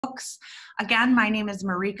Books. Again, my name is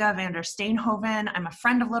Mareike Van Der Steenhoven. I'm a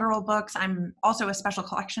friend of Littoral Books. I'm also a special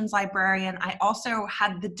collections librarian. I also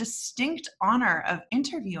had the distinct honor of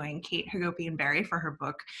interviewing Kate Hagopian Berry for her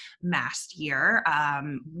book, Mast Year.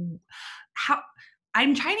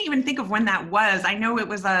 I'm trying to even think of when that was. I know it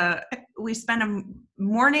was we spent a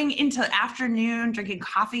morning into afternoon drinking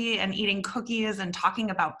coffee and eating cookies and talking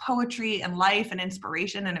about poetry and life and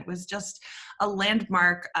inspiration. And it was just a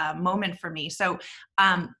landmark moment for me. So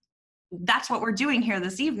that's what we're doing here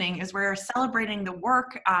this evening is we're celebrating the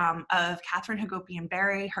work of Katherine Hagopian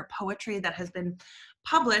Berry, her poetry that has been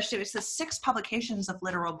published. It was the 6 publications of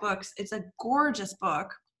Littoral Books. It's a gorgeous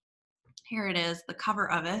book. Here it is, the cover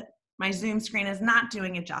of it. My Zoom screen is not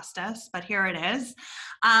doing it justice, but here it is.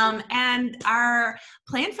 And our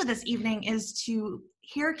plan for this evening is to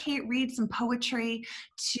hear Kate read some poetry,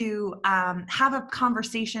 to have a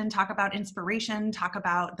conversation, talk about inspiration, talk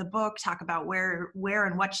about the book, talk about where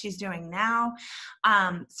and what she's doing now.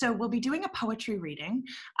 So we'll be doing a poetry reading.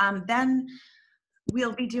 Then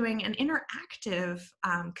we'll be doing an interactive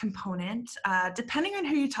component, depending on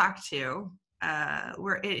who you talk to.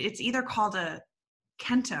 It's either called a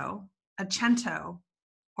Kento, a Cento,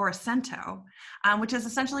 or a Cento, which is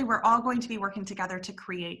essentially we're all going to be working together to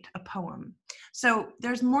create a poem. So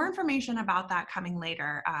there's more information about that coming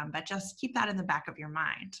later, but just keep that in the back of your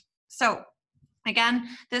mind. So again,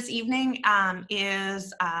 this evening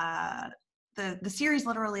is the series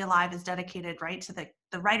Littorally Alive is dedicated to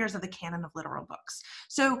the writers of the canon of Littoral Books.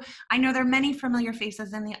 So I know there are many familiar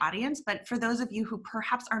faces in the audience, but for those of you who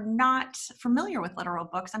perhaps are not familiar with Littoral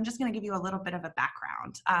Books, I'm just going to give you a little bit of a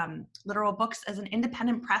background. Littoral Books is an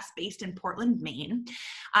independent press based in Portland, Maine,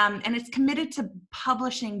 and it's committed to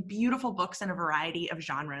publishing beautiful books in a variety of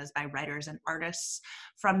genres by writers and artists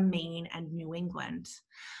from Maine and New England.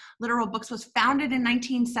 Littoral Books was founded in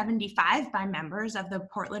 1975 by members of the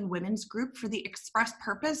Portland Women's Group for the express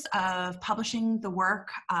purpose of publishing the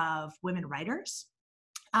work of women writers.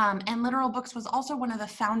 And Littoral Books was also one of the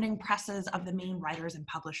founding presses of the Maine Writers and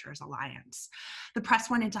Publishers Alliance. The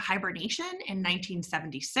press went into hibernation in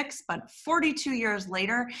 1976, but 42 years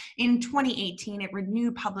later, in 2018, it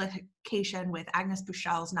renewed publication with Agnes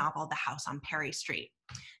Buchel's novel, The House on Perry Street.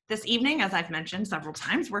 This evening, as I've mentioned several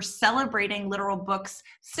times, we're celebrating Littoral Books'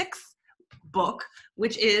 6th book,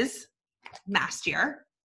 which is Mast Year.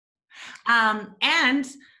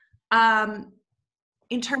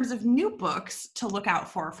 In terms of new books to look out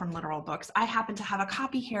for from Littoral Books, I happen to have a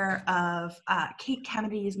copy here of Kate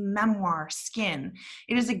Kennedy's memoir, Skin.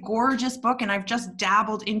 It is a gorgeous book, and I've just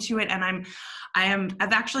dabbled into it, and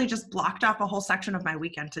I've actually just blocked off a whole section of my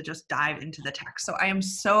weekend to just dive into the text. So I am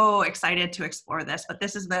so excited to explore this, but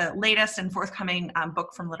this is the latest and forthcoming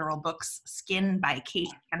book from Littoral Books, Skin by Kate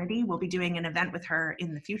Kennedy. We'll be doing an event with her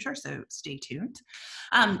in the future, so stay tuned.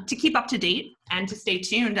 To keep up to date and to stay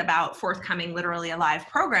tuned about forthcoming Littorally Alive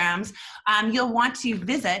programs, you'll want to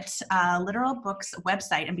visit Littoral Books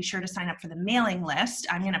website and be sure to sign up for the mailing list.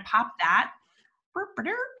 I'm going to pop that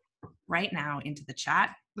right now into the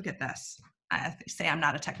chat. Look at this. I say I'm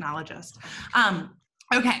not a technologist.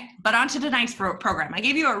 Okay, but on to tonight's program. I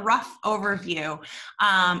gave you a rough overview,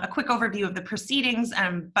 a quick overview of the proceedings,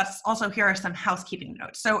 but also here are some housekeeping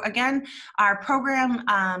notes. So again, our program,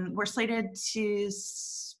 we're slated to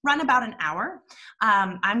run about an hour.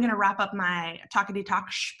 I'm going to wrap up my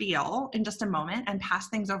talkity-talk spiel in just a moment and pass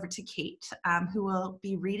things over to Kate, who will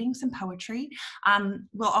be reading some poetry.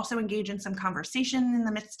 We'll also engage in some conversation in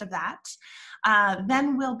the midst of that.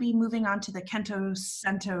 Then we'll be moving on to the Kento,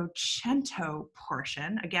 Cento, Cento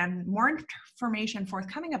portion. Again, more information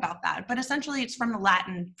forthcoming about that, but essentially it's from the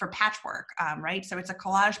Latin for patchwork, right? So it's a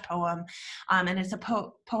collage poem, and it's a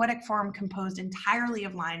poetic form composed entirely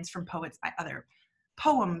of lines from poets by other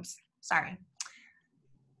poems. Sorry.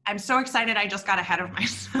 I'm so excited I just got ahead of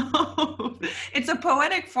myself. It's a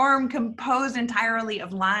poetic form composed entirely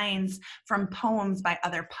of lines from poems by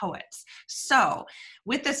other poets. So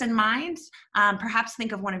with this in mind, perhaps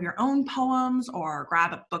think of one of your own poems or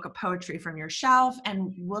grab a book of poetry from your shelf,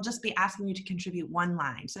 and we'll just be asking you to contribute one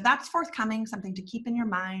line. So that's forthcoming, something to keep in your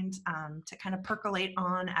mind, to kind of percolate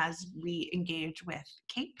on as we engage with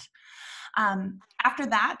Kate. After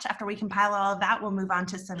that, after we compile all of that, we'll move on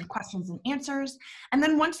to some questions and answers. And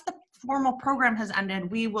then once the formal program has ended,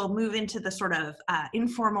 we will move into the sort of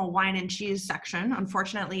informal wine and cheese section.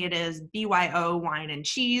 Unfortunately, it is BYO wine and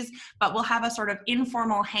cheese, but we'll have a sort of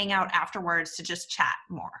informal hangout afterwards to just chat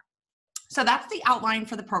more. So that's the outline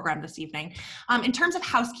for the program this evening. In terms of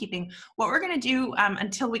housekeeping, what we're going to do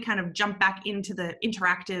until we kind of jump back into the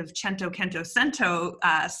interactive Cento, Kento, Cento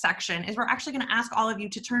section is we're actually going to ask all of you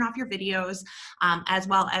to turn off your videos as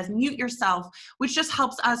well as mute yourself, which just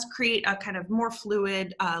helps us create a kind of more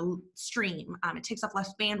fluid stream. It takes up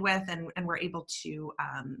less bandwidth and we're able to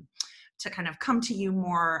kind of come to you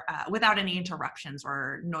more without any interruptions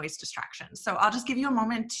or noise distractions. So I'll just give you a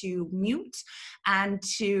moment to mute and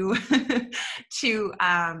to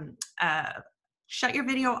shut your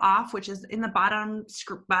video off, which is in the bottom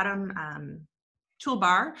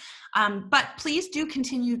toolbar. But please do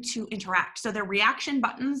continue to interact. So the reaction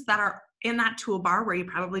buttons that are in that toolbar where you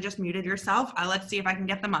probably just muted yourself, let's see if I can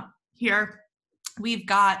get them up here. We've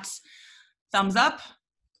got thumbs up,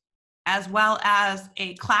 as well as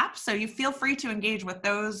a clap. So you feel free to engage with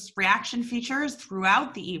those reaction features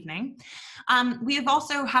throughout the evening. We have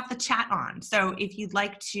also have the chat on. So if you'd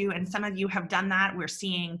like to, and some of you have done that, we're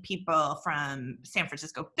seeing people from San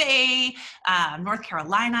Francisco Bay, North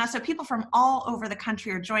Carolina. So people from all over the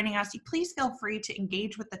country are joining us. Please feel free to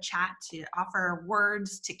engage with the chat, to offer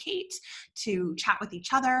words to Kate, to chat with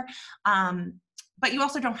each other. But you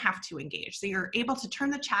also don't have to engage. So you're able to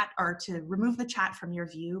turn the chat or to remove the chat from your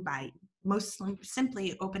view by most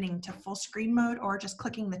simply opening to full screen mode or just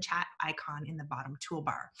clicking the chat icon in the bottom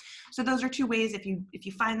toolbar. So those are two ways. If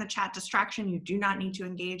you find the chat distraction, you do not need to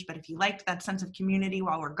engage, but if you liked that sense of community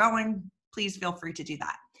while we're going, please feel free to do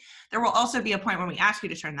that. There will also be a point when we ask you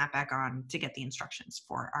to turn that back on to get the instructions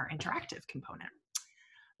for our interactive component.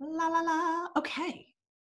 La la la, okay.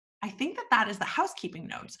 I think that is the housekeeping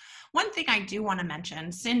notes. One thing I do want to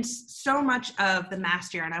mention, since so much of the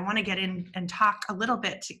Mast Year, and I want to get in and talk a little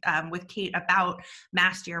bit with Kate about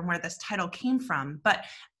Mast Year and where this title came from, but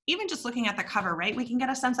even just looking at the cover, right, we can get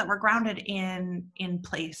a sense that we're grounded in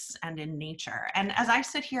place and in nature. And as I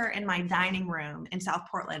sit here in my dining room in South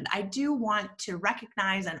Portland, I do want to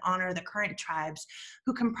recognize and honor the current tribes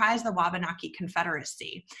who comprise the Wabanaki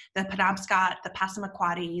Confederacy, the Penobscot, the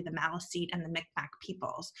Passamaquoddy, the Maliseet, and the Micmac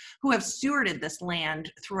peoples, who have stewarded this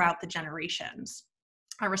land throughout the generations.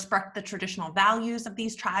 I respect the traditional values of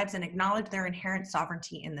these tribes and acknowledge their inherent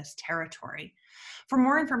sovereignty in this territory. For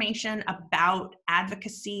more information about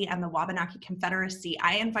advocacy and the Wabanaki Confederacy,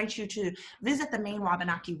 I invite you to visit the Maine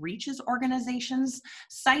Wabanaki Reaches Organization's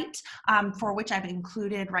site, for which I've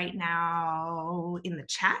included right now in the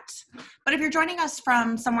chat. But if you're joining us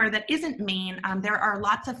from somewhere that isn't Maine, there are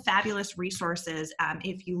lots of fabulous resources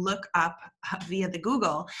if you look up via the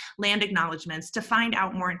Google land acknowledgements to find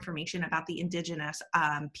out more information about the indigenous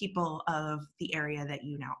people of the area that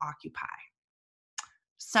you now occupy.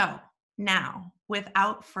 So now,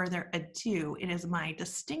 without further ado, it is my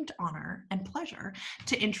distinct honor and pleasure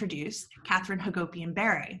to introduce Katherine Hagopian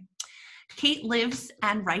Berry. Kate lives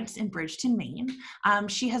and writes in Bridgeton, Maine.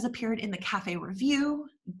 She has appeared in the Cafe Review,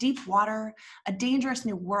 Deep Water, A Dangerous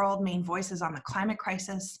New World, Maine Voices on the Climate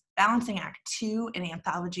Crisis, Balancing Act 2, an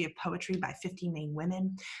anthology of poetry by 50 Maine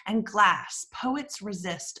women, and Glass, Poets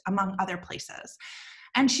Resist, among other places.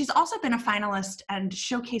 And she's also been a finalist and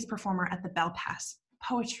showcase performer at the Bell Pass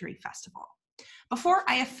Poetry Festival. Before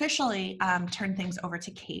I officially turn things over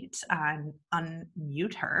to Kate and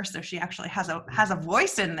unmute her, so she actually has a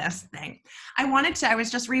voice in this thing, I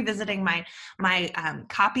was just revisiting my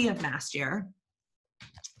copy of Mast Year,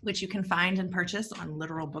 which you can find and purchase on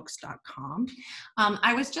littoralbooks.com.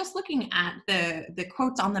 I was just looking at the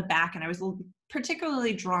quotes on the back, and I was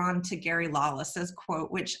particularly drawn to Gary Lawless's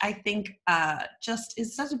quote, which I think just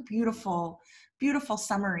is such a beautiful, beautiful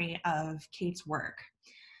summary of Kate's work.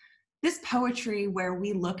 This is poetry where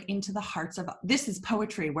we look into the hearts of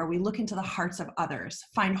others,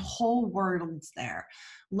 find whole worlds there,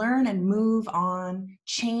 learn and move on,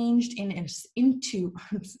 changed into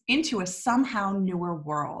a somehow newer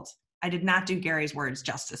world. I did not do Gary's words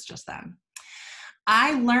justice just then.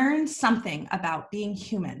 I learned something about being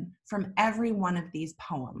human from every one of these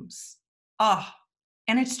poems. Oh,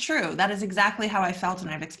 and it's true. That is exactly how I felt, and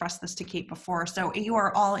I've expressed this to Kate before. So you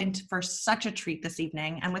are all in for such a treat this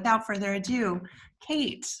evening. And without further ado,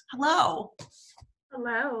 Kate, hello.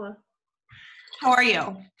 Hello. How are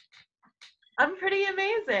you? I'm pretty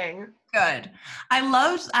amazing. Good. I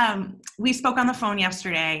loved, we spoke on the phone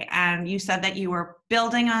yesterday, and you said that you were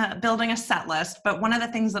building a set list, but one of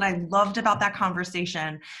the things that I loved about that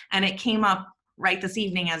conversation, and it came up right this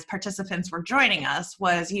evening as participants were joining us,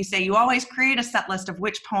 was you say you always create a set list of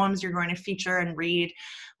which poems you're going to feature and read,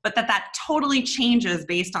 but that totally changes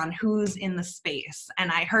based on who's in the space. And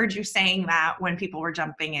I heard you saying that when people were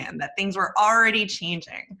jumping in, that things were already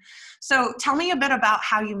changing. So tell me a bit about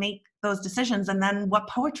how you make those decisions, and then what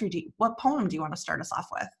poem do you want to start us off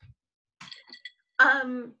with?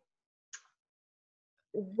 Um,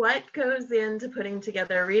 what goes into putting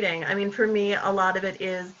together a reading? I mean, for me, a lot of it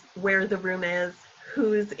is where the room is,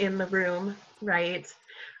 who's in the room, right?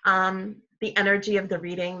 The energy of the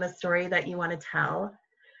reading, the story that you want to tell.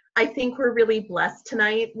 I think we're really blessed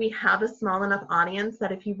tonight. We have a small enough audience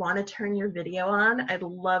that if you want to turn your video on, I'd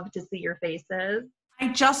love to see your faces. I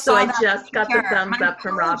just So saw I that just got the picture. thumbs My up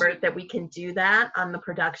from apologies. Robert that we can do that on the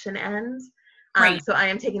production end. Great. So I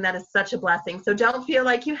am taking that as such a blessing. So don't feel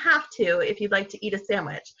like you have to if you'd like to eat a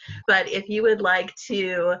sandwich. But if you would like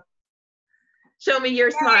to show me your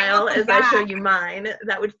smile as I show you mine,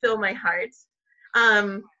 that would fill my heart.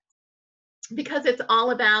 Because it's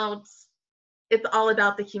all about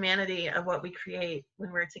the humanity of what we create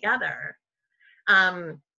when we're together.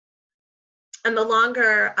 And the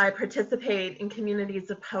longer I participate in communities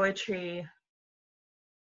of poetry,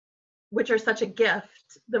 which are such a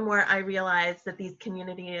gift, the more I realize that these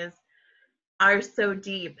communities are so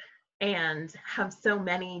deep and have so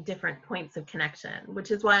many different points of connection,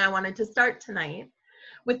 which is why I wanted to start tonight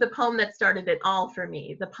with the poem that started it all for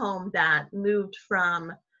me, the poem that moved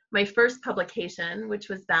from my first publication, which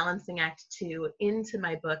was Balancing Act 2, into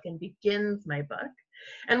my book and begins my book.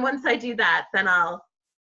 And once I do that, then I'll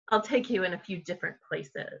take you in a few different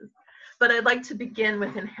places. But I'd like to begin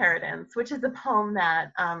with Inheritance, which is a poem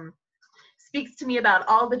that speaks to me about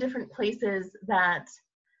all the different places that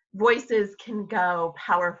voices can go,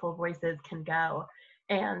 powerful voices can go,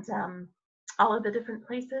 and all of the different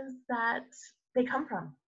places that they come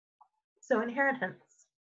from. So Inheritance.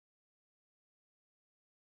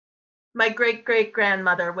 My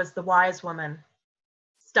great-great-grandmother was the wise woman.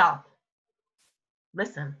 Stop.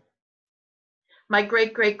 Listen. My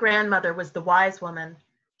great-great-grandmother was the wise woman.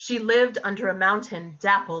 She lived under a mountain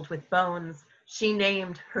dappled with bones. She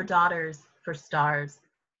named her daughters for stars.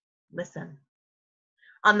 Listen.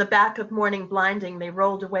 On the back of morning blinding, they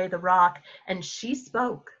rolled away the rock, and she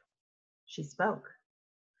spoke. She spoke.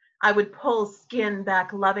 I would pull skin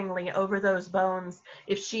back lovingly over those bones.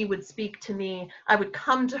 If she would speak to me, I would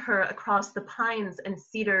come to her across the pines and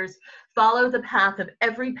cedars, follow the path of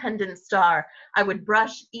every pendant star. I would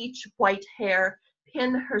brush each white hair,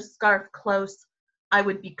 pin her scarf close. I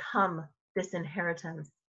would become this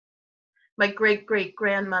inheritance. My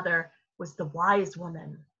great-great-grandmother was the wise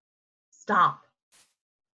woman. Stop.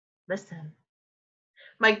 Listen.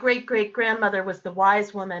 My great-great-grandmother was the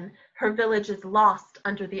wise woman. Her village is lost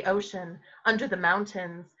under the ocean, under the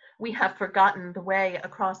mountains. We have forgotten the way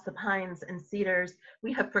across the pines and cedars.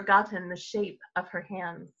 We have forgotten the shape of her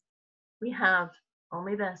hands. We have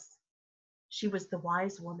only this. She was the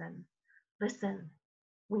wise woman. Listen,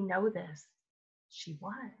 we know this. She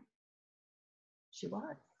was. She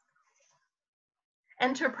was.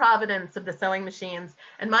 Enter Providence of the sewing machines,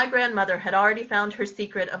 and my grandmother had already found her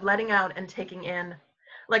secret of letting out and taking in.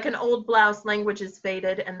 Like an old blouse, languages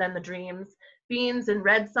faded, and then the dreams. Beans and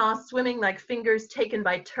red sauce swimming like fingers taken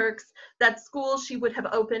by Turks. That school she would have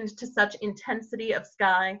opened to such intensity of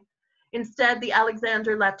sky. Instead, the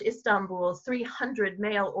Alexander left Istanbul, 300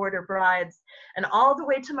 mail-order brides, and all the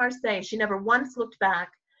way to Marseille, she never once looked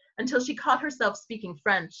back until she caught herself speaking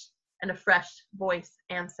French, and a fresh voice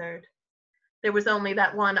answered. There was only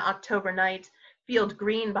that one October night, field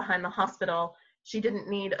green behind the hospital. She didn't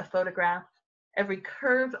need a photograph. Every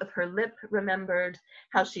curve of her lip remembered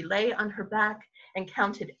how she lay on her back and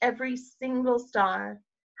counted every single star,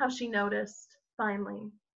 how she noticed,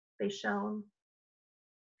 finally, they shone.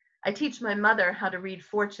 I teach my mother how to read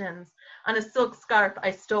fortunes on a silk scarf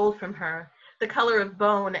I stole from her, the color of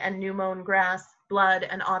bone and new-mown grass, blood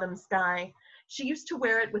and autumn sky. She used to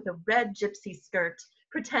wear it with a red gypsy skirt,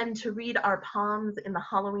 pretend to read our palms in the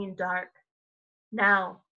Halloween dark.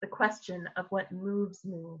 Now, the question of what moves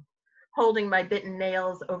me, holding my bitten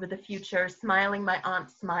nails over the future, smiling my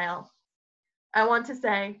aunt's smile. I want to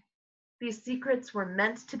say, these secrets were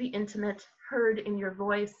meant to be intimate, heard in your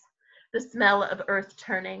voice, the smell of earth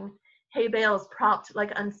turning, hay bales propped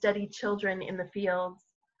like unsteady children in the fields.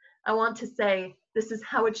 I want to say, this is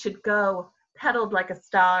how it should go, petaled like a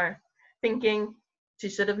star, thinking, she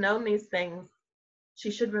should have known these things.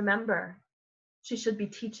 She should remember. She should be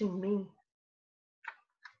teaching me.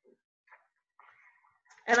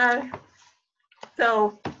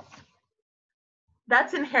 So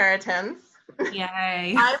that's Inheritance.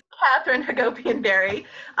 Yay. I'm Katherine Hagopian Berry.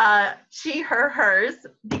 She, her, hers,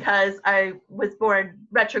 because I was born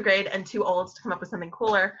retrograde and too old to come up with something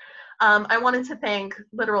cooler. I wanted to thank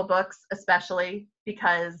Littoral Books, especially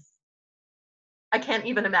because I can't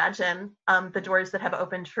even imagine the doors that have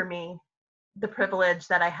opened for me, the privilege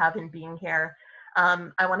that I have in being here.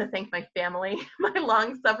 I want to thank my family, my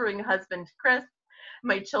long-suffering husband, Chris,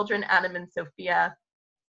 my children, Adam and Sophia,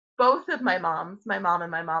 both of my moms, my mom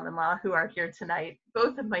and my mom-in-law who are here tonight,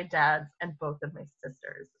 both of my dads, and both of my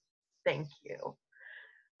sisters. Thank you.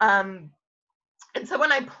 And so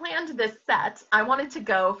when I planned this set, I wanted to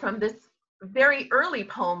go from this very early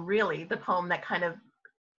poem, really, the poem that kind of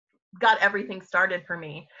got everything started for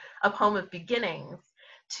me, a poem of beginnings,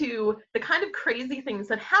 to the kind of crazy things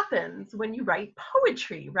that happens when you write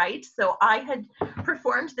poetry, right? So I had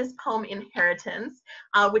performed this poem, Inheritance,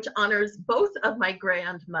 which honors both of my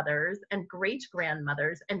grandmothers and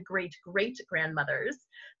great-grandmothers and great-great-grandmothers.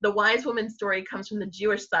 The wise woman story comes from the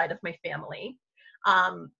Jewish side of my family.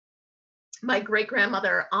 My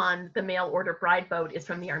great-grandmother on the mail order bride boat is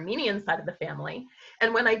from the Armenian side of the family.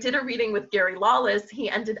 And when I did a reading with Gary Lawless, he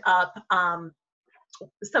ended up,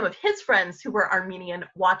 some of his friends who were Armenian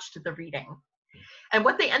watched the reading. And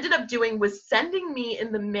what they ended up doing was sending me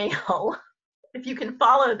in the mail, if you can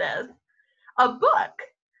follow this, a book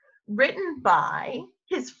written by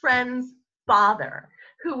his friend's father,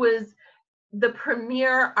 who was the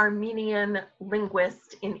premier Armenian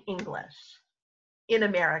linguist in English in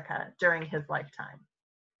America during his lifetime.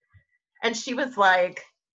 And she was like,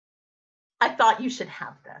 I thought you should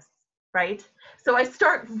have this, right? So I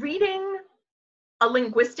start reading a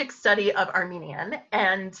linguistic study of Armenian,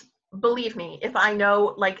 and believe me, if I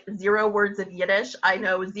know like 0 words of Yiddish, I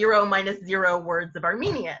know 0 minus 0 words of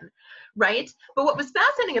Armenian, right? But what was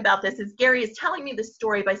fascinating about this is Gary is telling me this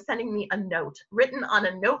story by sending me a note written on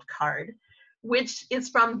a note card, which is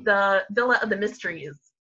from the Villa of the Mysteries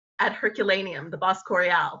at Herculaneum, the Bosque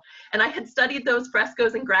Royale. And I had studied those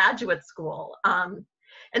frescoes in graduate school.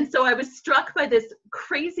 And so I was struck by this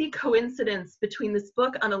crazy coincidence between this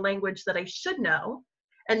book on a language that I should know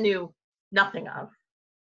and knew nothing of.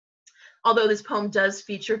 Although this poem does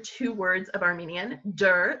feature 2 words of Armenian,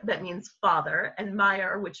 der, that means father, and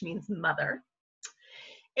Meyer, which means mother,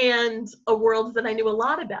 and a world that I knew a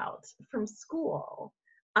lot about from school.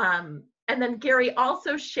 And then Gary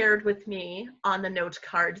also shared with me on the note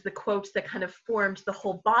card the quote that kind of formed the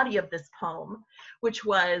whole body of this poem, which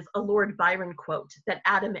was a Lord Byron quote, that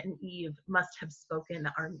Adam and Eve must have spoken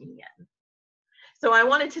Armenian. So I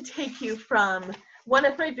wanted to take you from one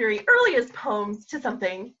of my very earliest poems to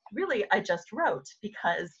something really I just wrote,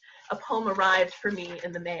 because a poem arrived for me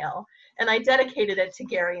in the mail, and I dedicated it to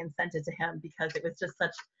Gary and sent it to him because it was just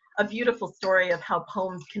such a beautiful story of how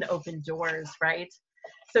poems can open doors, right?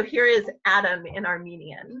 So here is Adam in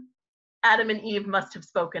Armenian. Adam and Eve must have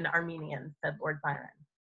spoken Armenian, said Lord Byron.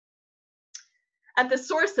 At the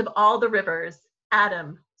source of all the rivers,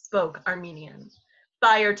 Adam spoke Armenian.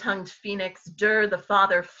 Fire-tongued phoenix, Der, the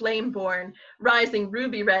father, flame-born, rising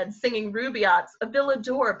ruby red, singing rubiots, a villa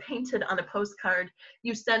door painted on a postcard.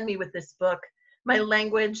 You send me with this book. My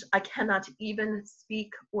language I cannot even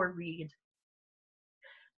speak or read.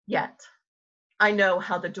 Yet, I know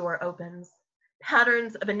how the door opens.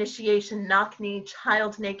 Patterns of initiation, knock-knee,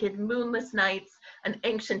 child-naked, moonless nights, an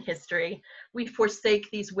ancient history. We forsake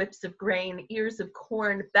these whips of grain, ears of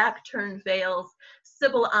corn, back-turned veils,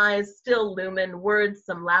 sibyl eyes still lumen, words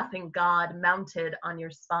some laughing god mounted on your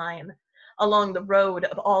spine. Along the road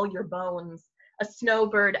of all your bones, a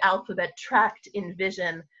snowbird alphabet tracked in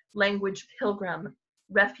vision, language pilgrim,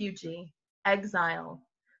 refugee, exile.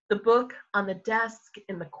 The book on the desk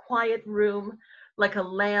in the quiet room, like a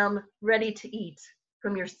lamb ready to eat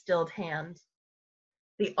from your stilled hand.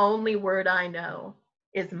 The only word I know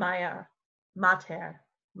is Meyer, mater,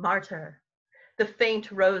 martyr. The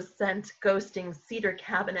faint rose scent ghosting cedar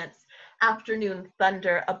cabinets, afternoon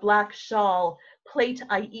thunder, a black shawl, plate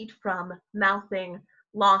I eat from, mouthing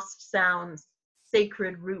lost sounds,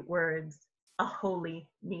 sacred root words, a holy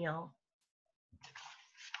meal.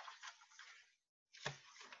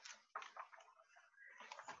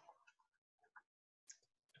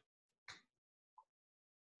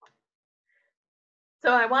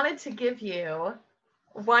 So I wanted to give you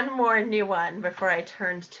one more new one before I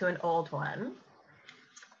turned to an older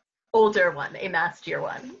one, a Mast Year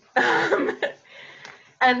one.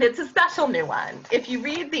 And it's a special new one. If you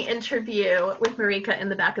read the interview with Mareike in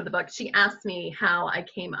the back of the book, she asked me how I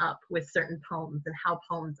came up with certain poems and how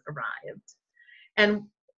poems arrived. And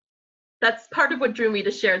that's part of what drew me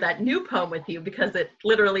to share that new poem with you, because it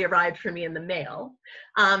literally arrived for me in the mail.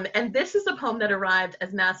 And this is a poem that arrived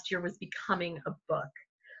as Mast Year was becoming a book.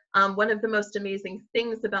 One of the most amazing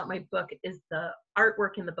things about my book is the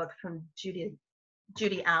artwork in the book from Judith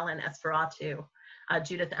Allen Esperatu,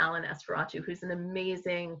 who's an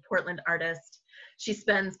amazing Portland artist. She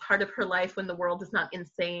spends part of her life when the world is not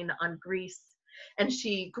insane on Greece, And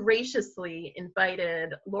she graciously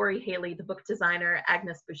invited Lori Haley, the book designer,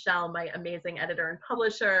 Agnes Buchel, my amazing editor and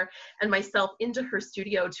publisher, and myself into her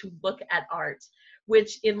studio to look at art,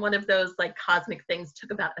 which in one of those like cosmic things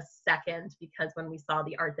took about a second, because when we saw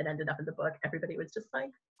the art that ended up in the book, everybody was just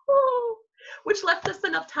like, oh, which left us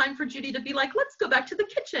enough time for Judy to be like, let's go back to the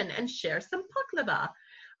kitchen and share some baklava.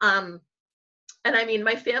 And I mean,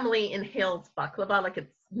 my family inhales baklava like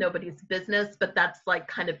it's nobody's business, but that's like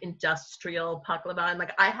kind of industrial baklava. And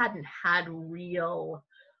like, I hadn't had real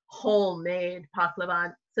homemade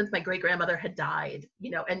baklava since my great grandmother had died, you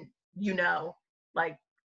know, and you know, like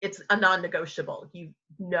it's a non-negotiable, you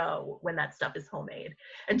know, when that stuff is homemade.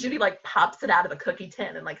 And Judy like pops it out of a cookie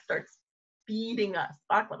tin and like starts feeding us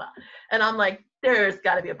baklava. And I'm like, there's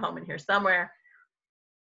gotta be a poem in here somewhere.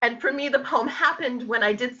 And for me, the poem happened when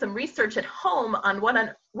I did some research at home on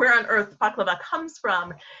where on earth baklava comes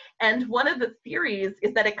from. And one of the theories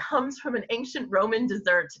is that it comes from an ancient Roman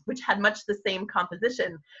dessert, which had much the same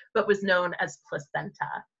composition, but was known as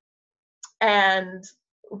placenta. And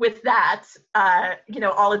with that, you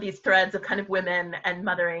know, all of these threads of kind of women and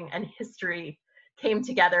mothering and history came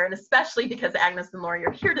together. And especially because Agnes and Lori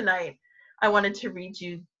are here tonight, I wanted to read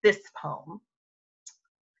you this poem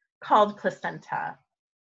called Placenta.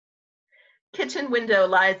 Kitchen window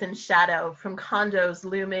lies in shadow from condos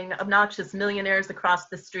looming, obnoxious millionaires across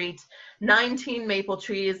the street, 19 maple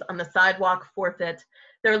trees on the sidewalk forfeit,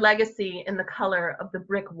 their legacy in the color of the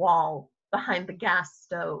brick wall behind the gas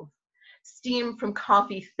stove. Steam from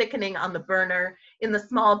coffee thickening on the burner, in the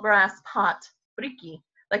small brass pot, briki,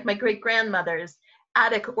 like my great-grandmother's,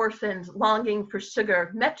 attic orphaned, longing for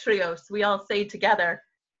sugar, metrios, we all say together,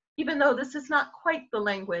 even though this is not quite the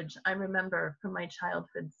language I remember from my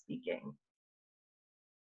childhood speaking.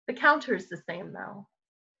 The counter's the same though.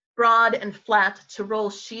 Broad and flat to roll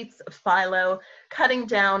sheets of phyllo, cutting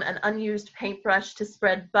down an unused paintbrush to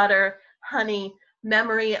spread butter, honey,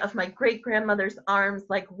 memory of my great-grandmother's arms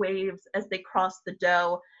like waves as they crossed the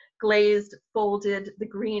dough, glazed, folded, the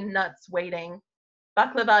green nuts waiting.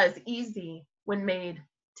 Baklava is easy when made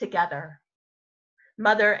together.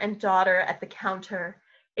 Mother and daughter at the counter,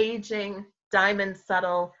 aging, diamond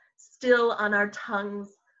subtle, still on our tongues,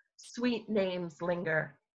 sweet names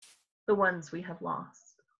linger. The ones we have lost.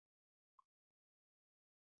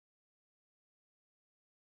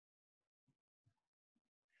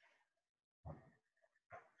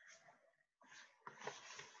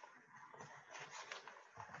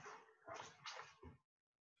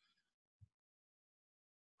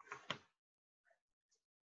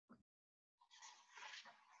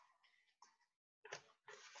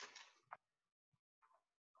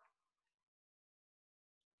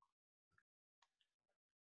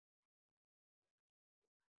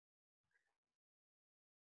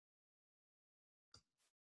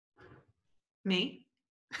 Me?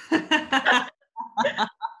 I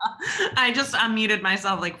just unmuted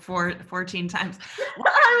myself like 14 times. I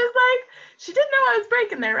was like, she didn't know I was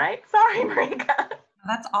breaking there, right? Sorry, Mareike.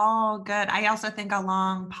 That's all good. I also think a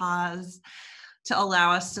long pause to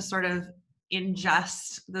allow us to sort of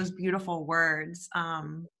ingest those beautiful words.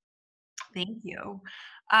 Thank you.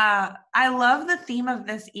 I love the theme of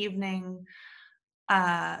this evening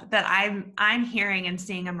that I'm hearing and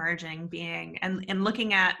seeing emerging being, and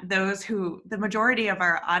looking at those who, the majority of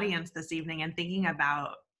our audience this evening, and thinking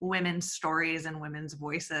about women's stories and women's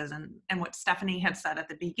voices, and what Stephanie had said at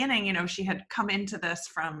the beginning. You know, she had come into this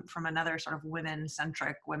from another sort of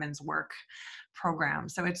women-centric women's work program.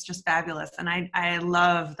 So it's just fabulous. And I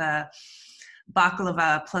love the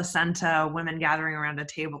baklava, placenta, women gathering around a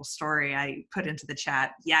table story. I put into the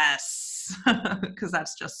chat, yes, because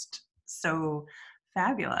that's just so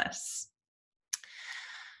fabulous.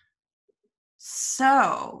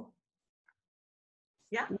 So,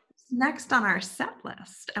 Yeah. what's next on our set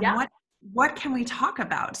list, and Yeah. what can we talk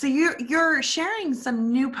about? So you're sharing some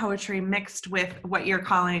new poetry mixed with what you're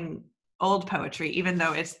calling old poetry, even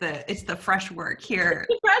though it's the fresh work here.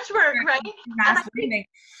 Fresh work, right? Mass reading.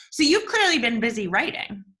 So you've clearly been busy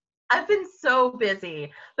writing. I've been so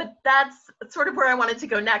busy, but that's sort of where I wanted to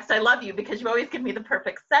go next. I love you because you always give me the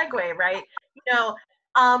perfect segue, right? You know,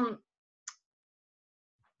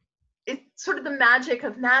 it's sort of the magic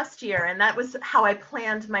of Mast Year, and that was how I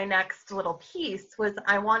planned my next little piece. Was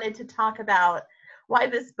I wanted to talk about why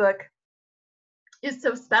this book is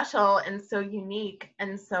so special and so unique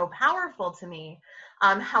and so powerful to me,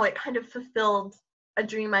 how it kind of fulfilled a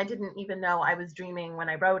dream I didn't even know I was dreaming when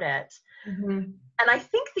I wrote it. Mm-hmm. And I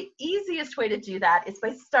think the easiest way to do that is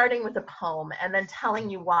by starting with a poem and then telling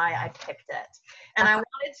you why I picked it. And I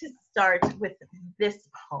wanted to start with this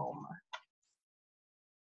poem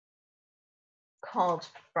called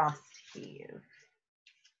Frost Heave,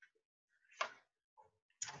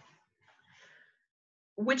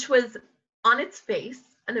 which was on its face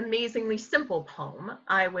an amazingly simple poem.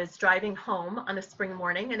 I was driving home on a spring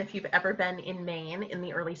morning, and if you've ever been in Maine in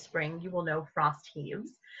the early spring, you will know frost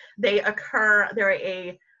heaves. They occur, they're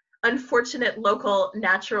a unfortunate local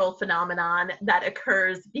natural phenomenon that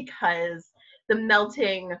occurs because the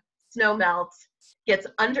melting snow melt gets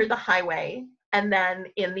under the highway and then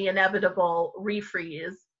in the inevitable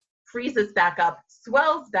refreeze, freezes back up,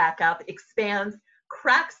 swells back up, expands,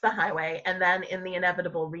 cracks the highway, and then in the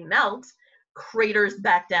inevitable remelt, craters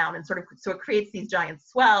back down, and sort of, so it creates these giant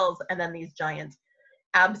swells and then these giant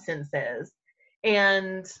absences.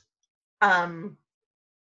 And,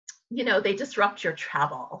 you know, they disrupt your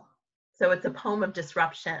travel. So it's a poem of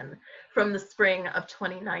disruption from the spring of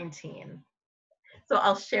 2019. So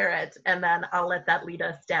I'll share it and then I'll let that lead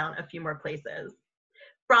us down a few more places.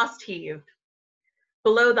 Frost heave.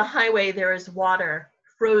 Below the highway there is water,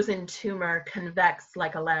 frozen tumor, convex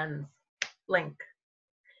like a lens. Blink.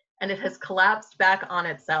 And it has collapsed back on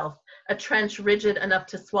itself, a trench rigid enough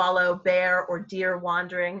to swallow bear or deer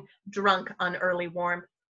wandering, drunk on early warmth.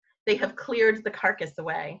 They have cleared the carcass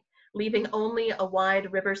away, leaving only a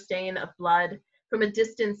wide river stain of blood. From a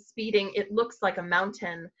distance speeding, it looks like a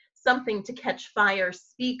mountain, something to catch fire,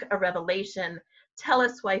 speak a revelation, tell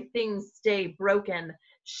us why things stay broken,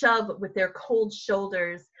 shove with their cold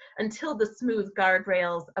shoulders until the smooth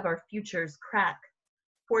guardrails of our futures crack,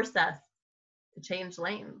 force us to change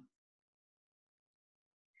lanes.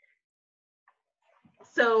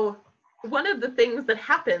 So one of the things that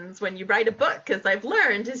happens when you write a book, as I've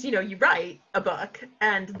learned, is, you know, you write a book,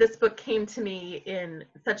 and this book came to me in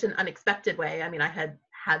such an unexpected way. I mean, I had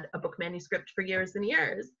had a book manuscript for years and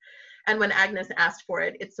years, and when Agnes asked for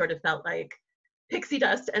it, it sort of felt like pixie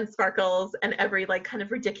dust and sparkles and every like kind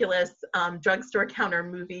of ridiculous drugstore counter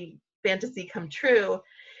movie fantasy come true.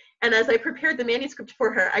 And as I prepared the manuscript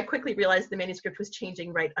for her, I quickly realized the manuscript was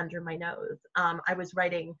changing right under my nose. I was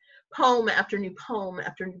writing poem after new poem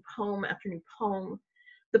after new poem after new poem.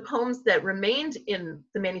 The poems that remained in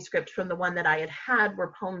the manuscript from the one that I had had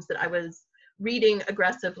were poems that I was reading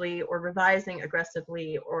aggressively or revising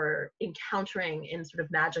aggressively or encountering in sort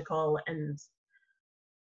of magical and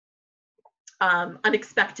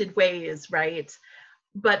unexpected ways, right?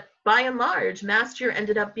 But by and large, Mast Year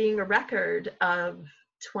ended up being a record of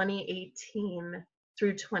 2018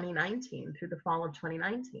 through 2019, through the fall of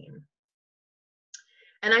 2019.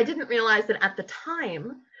 And I didn't realize that at the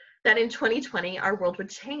time that in 2020 our world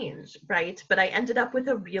would change, right? But I ended up with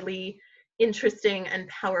a really interesting and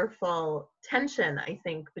powerful tension, I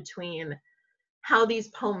think, between how these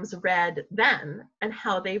poems read then and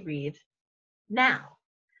how they read now.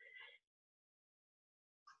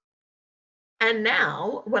 And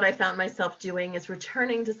now what I found myself doing is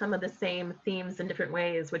returning to some of the same themes in different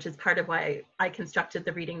ways, which is part of why I constructed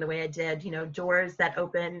the reading the way I did. You know, doors that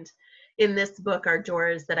opened in this book are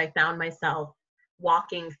doors that I found myself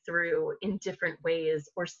walking through in different ways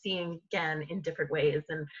or seeing again in different ways.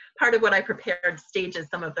 And part of what I prepared stages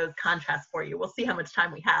some of those contrasts for you. We'll see how much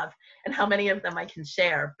time we have and how many of them I can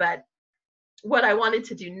share. But what I wanted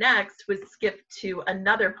to do next was skip to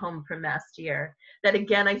another poem from Mast Year that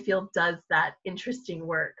again I feel does that interesting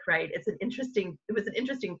work, right? It was an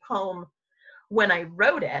interesting poem when I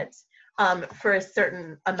wrote it for a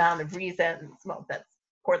certain amount of reasons. Well, that's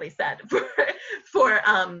poorly said.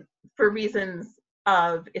 For reasons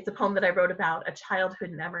of, it's a poem that I wrote about a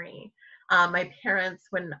childhood memory. My parents,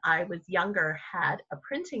 when I was younger, had a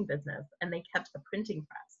printing business and they kept a printing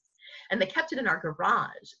press. And they kept it in our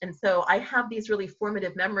garage. And so I have these really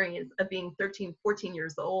formative memories of being 13, 14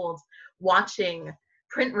 years old, watching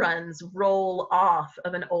print runs roll off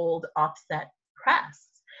of an old offset press.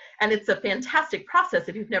 And it's a fantastic process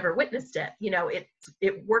if you've never witnessed it. You know,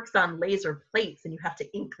 it works on laser plates and you have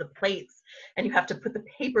to ink the plates and you have to put the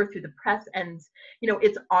paper through the press, and, you know,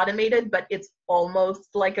 it's automated, but it's almost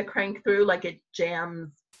like a crank through, like it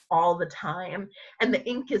jams all the time, and the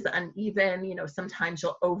ink is uneven. You know, sometimes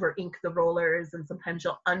you'll over ink the rollers and sometimes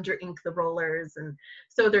you'll under ink the rollers, and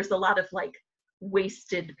so there's a lot of like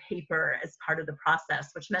wasted paper as part of the process,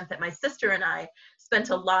 which meant that my sister and I spent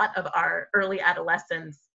a lot of our early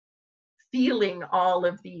adolescence feeling all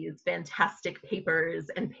of these fantastic papers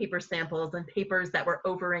and paper samples and papers that were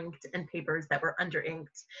over inked and papers that were under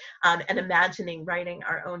inked, and imagining writing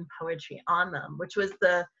our own poetry on them, which was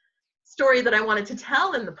the story that I wanted to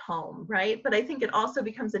tell in the poem, right? But I think it also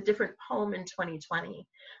becomes a different poem in 2020,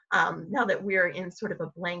 now that we're in sort of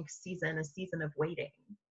a blank season, a season of waiting.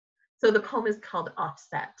 So the poem is called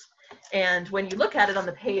Offset. And when you look at it on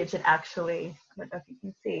the page, it actually, I don't know if you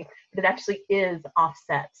can see, but it actually is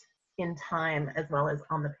offset in time as well as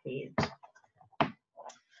on the page.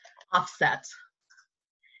 Offset.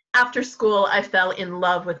 After school, I fell in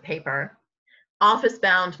love with paper. Office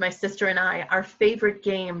bound, my sister and I, our favorite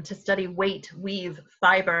game to study weight, weave,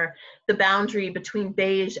 fiber, the boundary between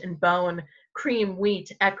beige and bone, cream,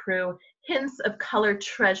 wheat, ecru, hints of colored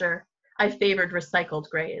treasure. I favored recycled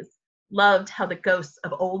grays, loved how the ghosts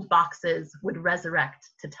of old boxes would resurrect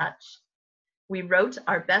to touch. We wrote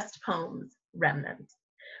our best poems, remnant.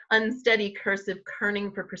 Unsteady cursive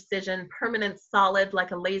kerning for precision, permanent solid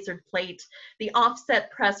like a lasered plate, the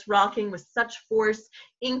offset press rocking with such force,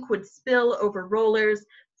 ink would spill over rollers,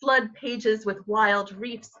 flood pages with wild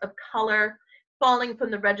reefs of color, falling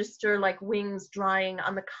from the register like wings drying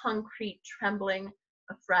on the concrete, trembling,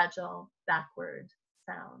 a fragile backward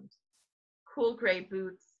sound. Cool gray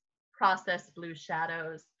boots, processed blue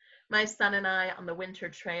shadows. My son and I on the winter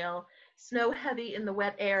trail, snow heavy in the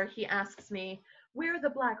wet air, he asks me, where the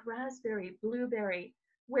black raspberry, blueberry,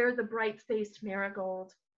 where the bright-faced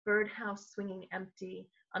marigold, birdhouse swinging empty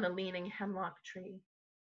on a leaning hemlock tree.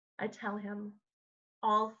 I tell him,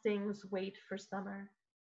 all things wait for summer.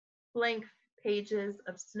 Blank pages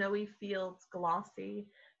of snowy fields glossy,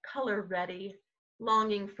 color ready,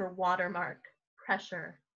 longing for watermark,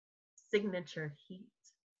 pressure, signature heat.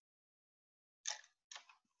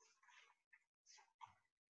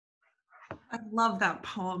 I love that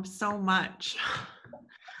poem so much.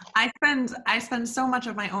 I spend so much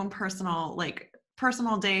of my own personal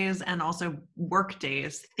days and also work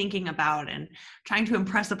days thinking about and trying to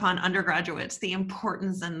impress upon undergraduates the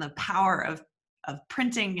importance and the power of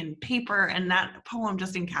printing and paper, and that poem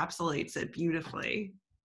just encapsulates it beautifully.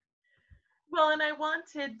 Well, and I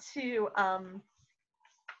wanted to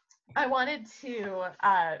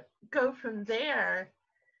go from there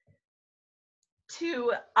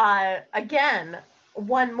to, again,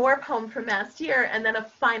 one more poem from Mast Year, and then a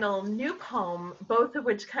final new poem, both of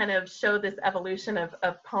which kind of show this evolution of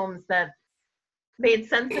poems that made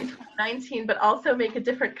sense in 2019, but also make a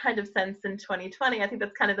different kind of sense in 2020. I think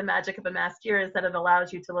that's kind of the magic of a Mast Year, is that it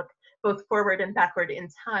allows you to look both forward and backward in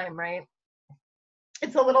time, right?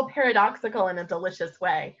 It's a little paradoxical in a delicious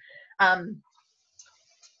way.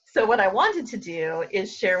 So what I wanted to do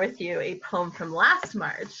is share with you a poem from last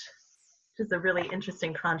March, which is a really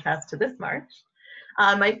interesting contrast to this March.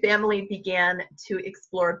 My family began to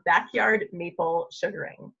explore backyard maple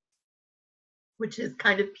sugaring, which is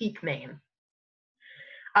kind of peak Maine.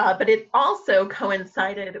 But it also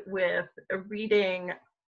coincided with a reading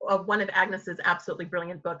of one of Agnes's absolutely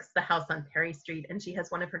brilliant books, The House on Perry Street, and she has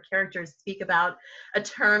one of her characters speak about a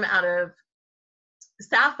term out of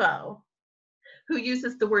Sappho, who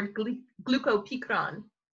uses the word glucopikron,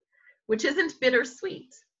 which isn't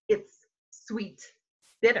bittersweet, it's sweet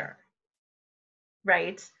bitter,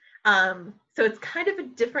 right? So it's kind of a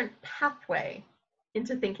different pathway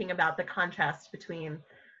into thinking about the contrast between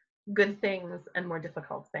good things and more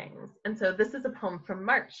difficult things. And so this is a poem from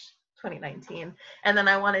March 2019. And then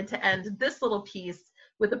I wanted to end this little piece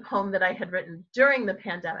with a poem that I had written during the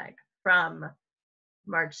pandemic from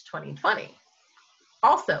March 2020,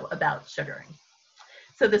 also about sugaring.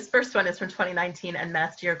 So this first one is from 2019 and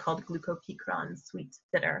Mast Year, called Glucopikron, Sweet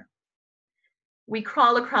Bitter. We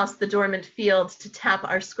crawl across the dormant field to tap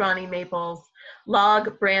our scrawny maples.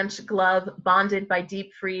 Log, branch, glove, bonded by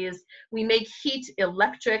deep freeze. We make heat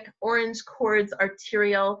electric, orange cords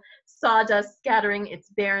arterial, sawdust scattering its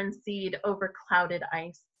barren seed over clouded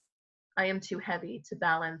ice. I am too heavy to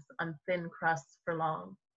balance on thin crusts for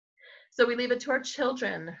long. So we leave it to our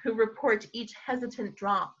children, who report each hesitant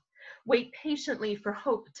drop, wait patiently for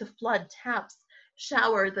hope to flood taps,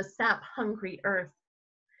 shower the sap-hungry earth.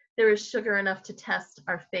 There is sugar enough to test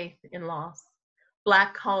our faith in loss.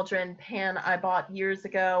 Black cauldron pan I bought years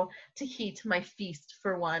ago to heat my feast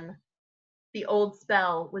for one. The old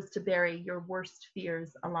spell was to bury your worst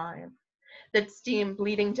fears alive. That steam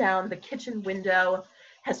bleeding down the kitchen window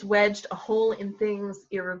has wedged a hole in things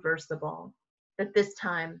irreversible. That this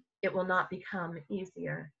time it will not become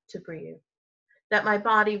easier to breathe. That my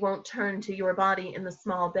body won't turn to your body in the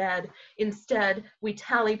small bed. Instead, we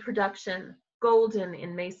tally production, golden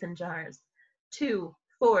in mason jars. 2,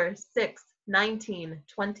 4, 6, 19,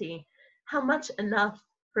 20. How much enough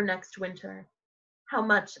for next winter? How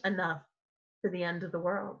much enough for the end of the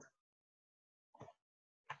world?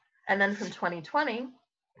 And then from 2020,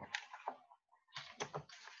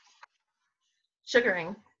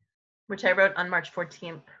 Sugaring, which I wrote on March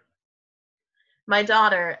 14th. My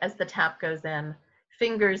daughter, as the tap goes in,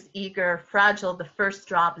 fingers eager, fragile, the first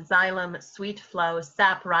drop, xylem, sweet flow,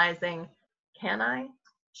 sap rising. Can I?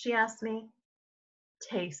 She asks me.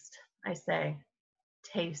 Taste, I say,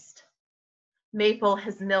 taste. Maple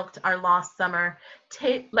has milked our lost summer.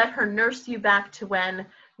 Let her nurse you back to when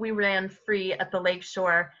we ran free at the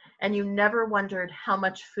lakeshore, and you never wondered how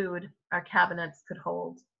much food our cabinets could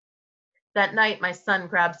hold. That night, my son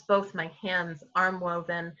grabs both my hands, arm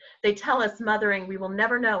woven. They tell us mothering we will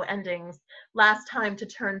never know endings. Last time to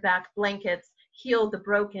turn back blankets, heal the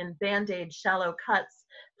broken, band-aid shallow cuts,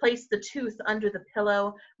 place the tooth under the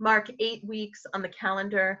pillow, mark 8 weeks on the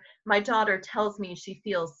calendar. My daughter tells me she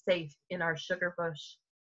feels safe in our sugar bush.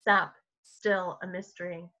 Sap, still a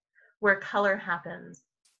mystery. Where color happens,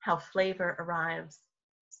 how flavor arrives.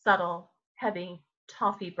 Subtle, heavy,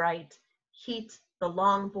 toffee bright. Heat, the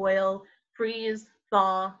long boil, freeze,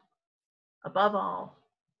 thaw, above all,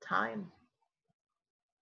 time.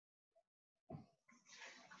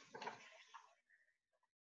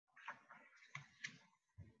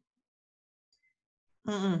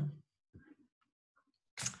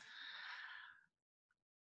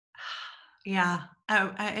 Yeah,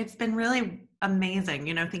 it's been really amazing,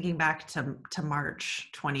 you know, thinking back to March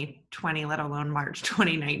 2020, let alone March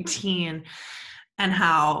 2019, and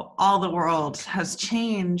how all the world has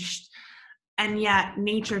changed, and yet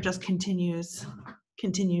nature just continues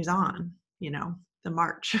on, you know, the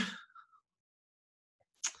march.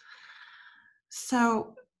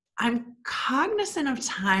 So I'm cognizant of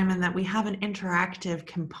time and that we have an interactive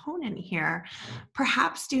component here.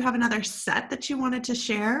 Perhaps do you have another set that you wanted to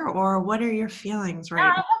share, or what are your feelings right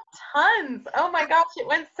now? I have tons. Oh my gosh, it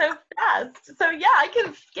went so fast. So yeah, I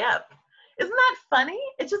can skip. Isn't that funny?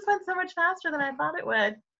 It just went so much faster than I thought it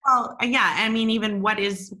would. Well, yeah, I mean, even what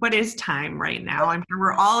is time right now? I'm sure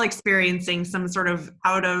we're all experiencing some sort of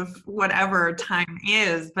out of whatever time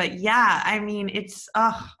is, but yeah, I mean, it's,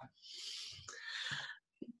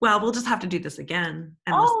 well, we'll just have to do this again.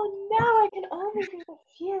 And oh no, I can only read a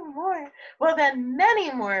few more. Well, then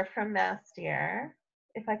many more from Mast Year,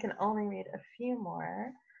 if I can only read a few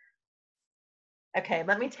more. Okay,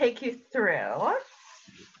 let me take you through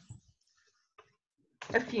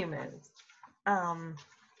a few moves.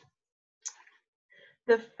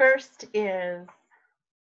 The first is,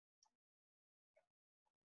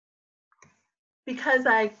 because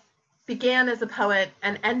I began as a poet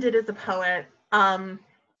and ended as a poet,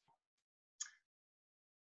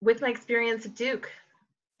 with my experience at Duke.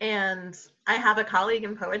 And I have a colleague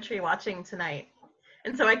in poetry watching tonight.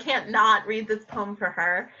 And so I can't not read this poem for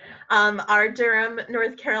her. Our Durham,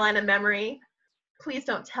 North Carolina memory, please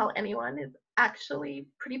don't tell anyone, is actually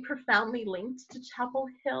pretty profoundly linked to Chapel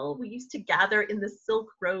Hill. We used to gather in the Silk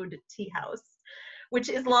Road Tea House, which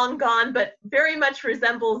is long gone, but very much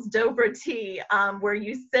resembles Dover tea, where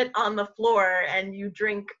you sit on the floor and you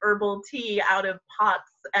drink herbal tea out of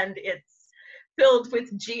pots, and it's filled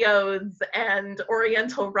with geodes and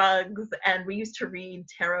oriental rugs, and we used to read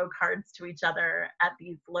tarot cards to each other at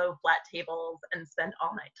these low flat tables and spend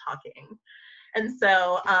all night talking. And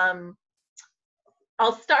so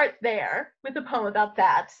I'll start there with a poem about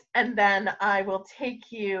that, and then I will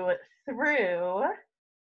take you through,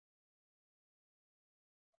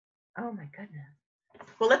 oh my goodness.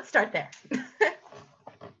 Well, let's start there.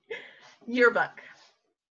 Yearbook.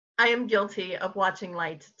 I am guilty of watching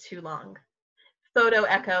light too long. Photo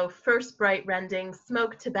echo, first bright rending,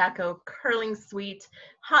 smoke tobacco, curling sweet,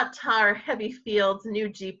 hot tar, heavy fields, new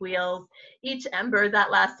Jeep wheels, each ember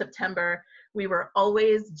that last September, we were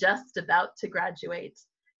always just about to graduate.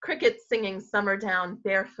 Crickets singing summer down,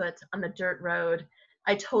 barefoot on the dirt road.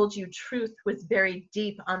 I told you truth was buried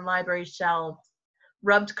deep on library shelves.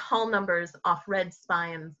 Rubbed call numbers off red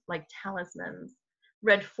spines like talismans.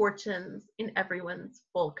 Read fortunes in everyone's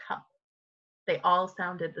full cup. They all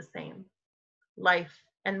sounded the same. Life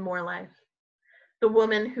and more life. The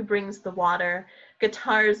woman who brings the water,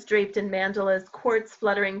 guitars draped in mandalas, quartz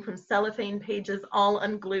fluttering from cellophane pages all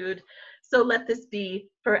unglued. So let this be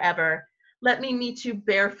forever. Let me meet you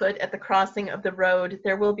barefoot at the crossing of the road.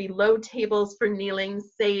 There will be low tables for kneeling,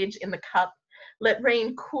 sage in the cup. Let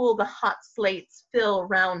rain cool the hot slates, fill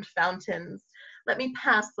round fountains. Let me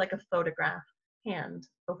pass like a photograph, hand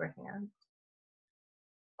over hand.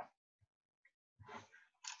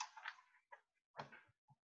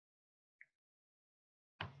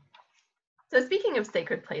 So speaking of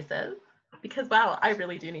sacred places, because wow, I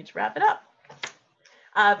really do need to wrap it up.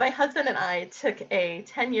 My husband and I took a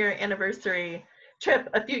 10-year anniversary trip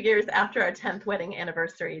a few years after our 10th wedding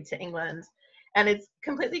anniversary to England. And it's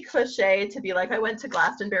completely cliche to be like, I went to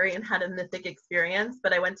Glastonbury and had a mythic experience,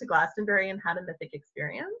 but I went to Glastonbury and had a mythic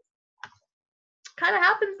experience. Kind of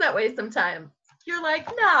happens that way sometimes. You're like,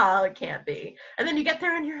 no, it can't be. And then you get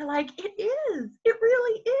there and you're like, it is. It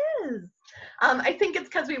really is. I think it's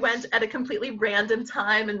because we went at a completely random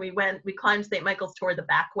time, and we climbed St. Michael's Tor the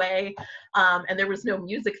back way, and there was no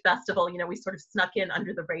music festival. You know, we sort of snuck in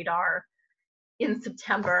under the radar in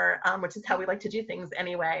September, which is how we like to do things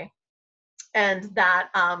anyway. And that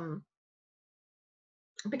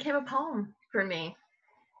became a poem for me.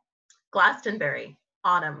 Glastonbury,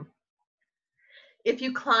 autumn. If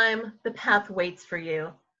you climb, the path waits for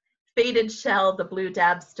you. Faded shell, the blue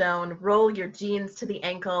dab stone, roll your jeans to the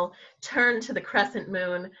ankle, turn to the crescent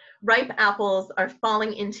moon. Ripe apples are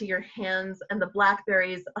falling into your hands, and the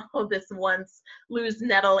blackberries, oh, this once, lose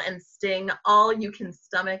nettle and sting. All you can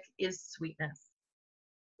stomach is sweetness.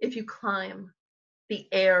 If you climb, the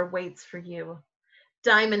air waits for you.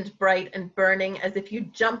 Diamond bright and burning, as if you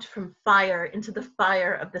jumped from fire into the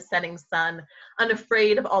fire of the setting sun,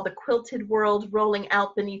 unafraid of all the quilted world rolling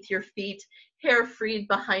out beneath your feet, hair freed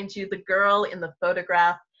behind you, the girl in the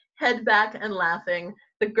photograph, head back and laughing,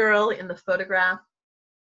 the girl in the photograph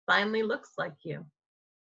finally looks like you.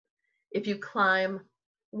 If you climb,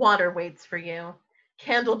 water waits for you,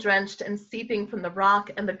 candle drenched and seeping from the rock,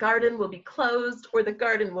 and the garden will be closed or the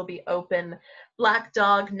garden will be open. Black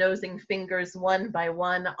dog nosing fingers one by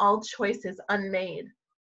one, all choices unmade,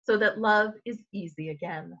 so that love is easy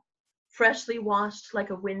again. Freshly washed like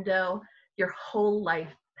a window, your whole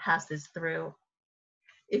life passes through.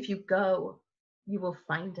 If you go, you will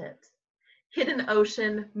find it. Hidden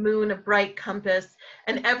ocean, moon, a bright compass,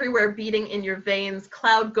 and everywhere beating in your veins,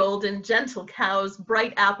 cloud golden, gentle cows,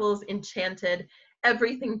 bright apples enchanted,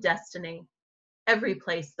 everything destiny, every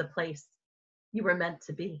place the place you were meant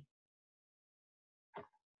to be.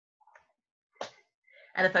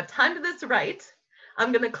 And if I've timed this right,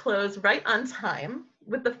 I'm going to close right on time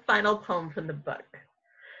with the final poem from the book.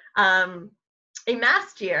 A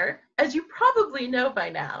mast year, as you probably know by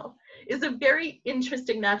now, is a very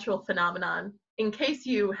interesting natural phenomenon. In case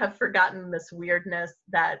you have forgotten this weirdness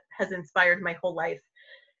that has inspired my whole life,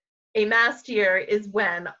 a mast year is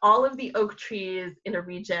when all of the oak trees in a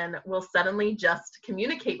region will suddenly just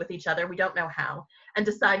communicate with each other, we don't know how, and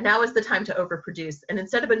decide now is the time to overproduce. And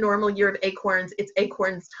instead of a normal year of acorns, it's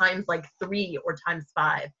acorns times like 3 or times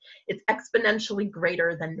 5. It's exponentially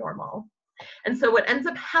greater than normal. And so what ends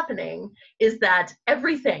up happening is that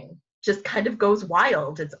everything just kind of goes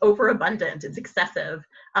wild. It's overabundant, it's excessive.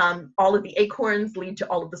 All of the acorns lead to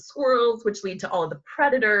all of the squirrels, which lead to all of the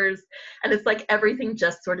predators. And it's like everything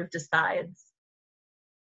just sort of decides,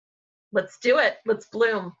 let's do it, let's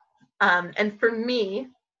bloom. And for me,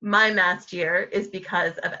 my mast year is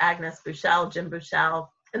because of Agnes Buchel, Jim Buchel,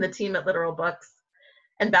 and the team at Littoral Books,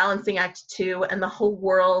 and Balancing Act 2, and the whole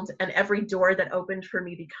world, and every door that opened for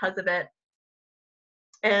me because of it.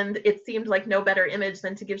 And it seemed like no better image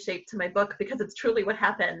than to give shape to my book, because it's truly what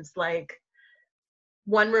happened. Like,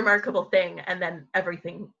 one remarkable thing, and then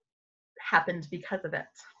everything happened because of it.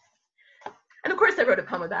 And of course I wrote a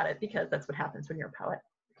poem about it, because that's what happens when you're a poet,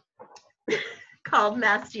 called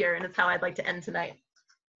Mast Year, and it's how I'd like to end tonight.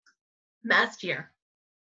 Mast Year.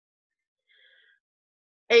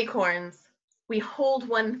 Acorns, we hold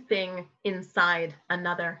one thing inside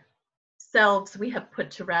another. Selves we have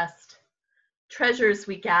put to rest. Treasures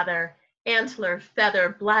we gather, antler,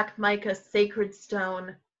 feather, black mica, sacred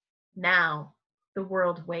stone. Now the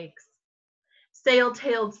world wakes.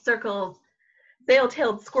 Sail-tailed squirrels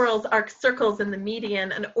arc circles in the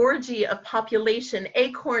median, an orgy of population,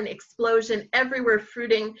 acorn explosion, everywhere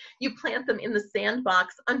fruiting. You plant them in the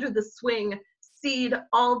sandbox, under the swing, seed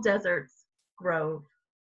all deserts, grove.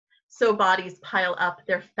 So bodies pile up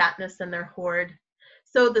their fatness and their hoard.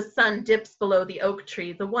 So the sun dips below the oak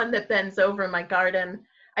tree, the one that bends over my garden.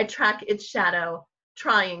 I track its shadow,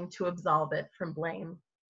 trying to absolve it from blame.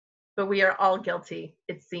 But we are all guilty,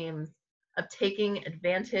 it seems, of taking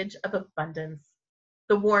advantage of abundance.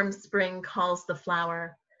 The warm spring calls the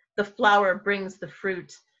flower brings the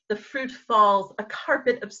fruit falls, a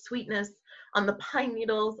carpet of sweetness on the pine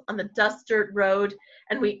needles, on the dust dirt road,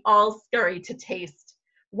 and we all scurry to taste.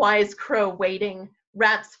 Wise crow waiting,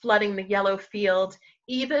 rats flooding the yellow field,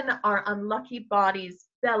 even our unlucky bodies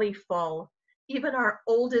belly full, even our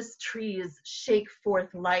oldest trees shake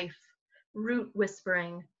forth life, root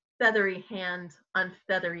whispering, feathery hand on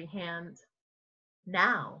feathery hand.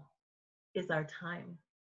 Now is our time.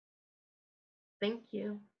 Thank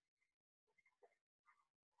you.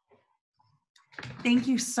 Thank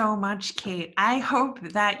you so much, Kate. I hope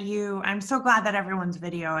that I'm so glad that everyone's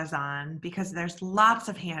video is on, because there's lots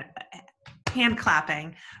of hand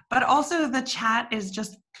clapping, but also the chat is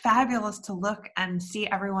just fabulous to look and see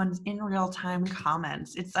everyone's in real time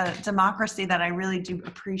comments. It's a democracy that I really do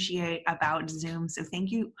appreciate about Zoom. So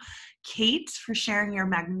thank you, Kate, for sharing your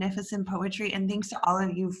magnificent poetry, and thanks to all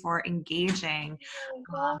of you for engaging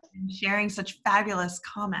and sharing such fabulous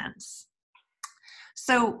comments.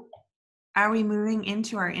 So are we moving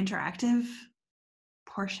into our interactive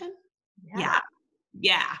portion?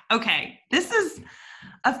 Yeah. Okay. This is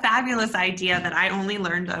a fabulous idea that I only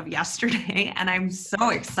learned of yesterday, and I'm so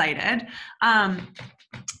excited.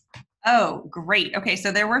 Oh, great. Okay,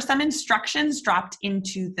 so there were some instructions dropped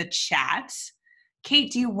into the chat.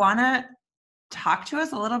 Kate, do you want to talk to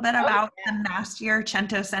us a little bit about the Mast Year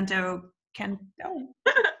Cento Cento Canto?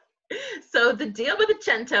 So the deal with the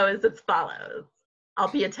cento is as follows. I'll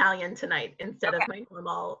be Italian tonight instead of my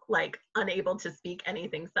normal, like, unable to speak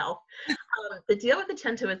anything self. The deal with the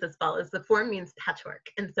cento is as follows. The form means patchwork.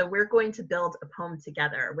 And so we're going to build a poem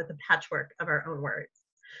together with a patchwork of our own words.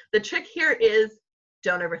 The trick here is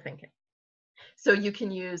don't overthink it. So you can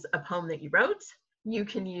use a poem that you wrote. You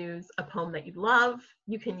can use a poem that you love.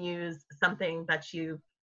 You can use something that you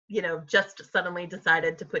just suddenly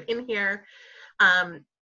decided to put in here.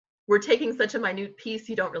 We're taking such a minute piece,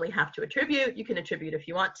 you don't really have to attribute. You can attribute if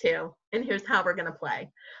you want to. And here's how we're going to play.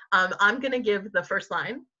 I'm going to give the first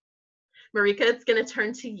line. Mareike, it's going to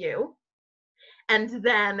turn to you. And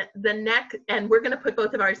then and we're going to put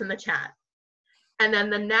both of ours in the chat. And then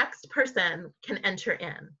the next person can enter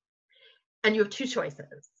in. And you have two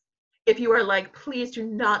choices. If you are like, please do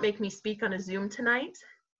not make me speak on a Zoom tonight,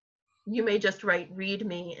 you may just write read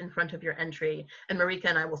me in front of your entry, and Mareike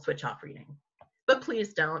and I will switch off reading. But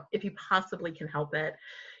please don't, if you possibly can help it.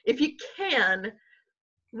 If you can,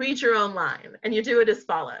 read your own line, and you do it as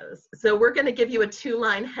follows. So we're going to give you a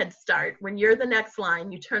 2-line head start. When you're the next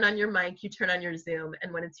line, you turn on your mic, you turn on your Zoom,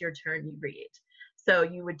 and when it's your turn, you read. So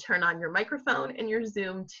you would turn on your microphone and your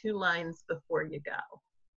Zoom 2 lines before you go.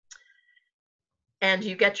 And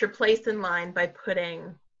you get your place in line by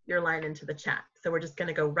putting your line into the chat. So we're just going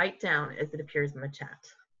to go right down as it appears in the chat.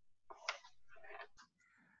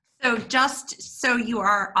 So just so you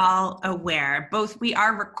are all aware, we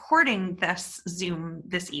are recording this Zoom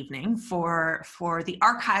this evening for the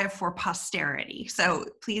archive for posterity. So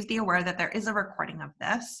please be aware that there is a recording of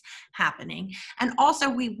this happening. And also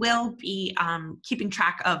we will be keeping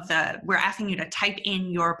track of we're asking you to type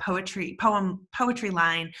in your poetry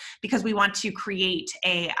line, because we want to create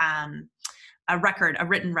a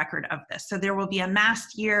written record of this. So there will be a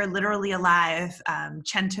Mast Year, Littorally alive,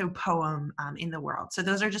 cento poem in the world. So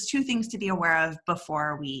those are just 2 things to be aware of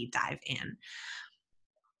before we dive in.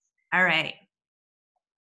 All right.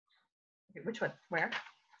 Okay, which one? Where?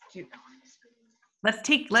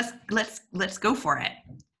 Let's go for it.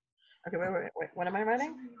 Okay, wait. What am I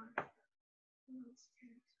writing?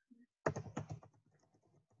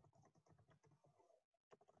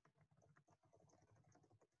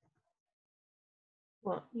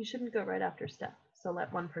 Well, you shouldn't go right after Steph, so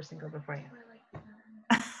let one person go before you.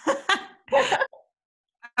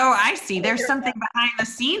 Oh, I see. There's something behind the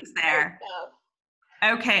scenes there.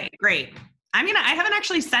 Okay, great. I haven't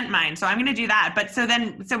actually sent mine, so I'm gonna do that. But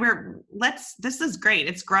this is great.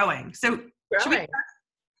 It's growing. So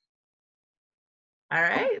all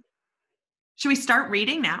right. Should we start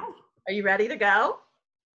reading now? Are you ready to go? All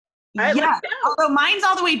right, yeah, although mine's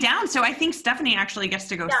all the way down, so I think Stephanie actually gets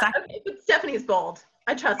to go second. Okay, but Stephanie's bold.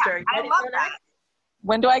 I trust her. I love that.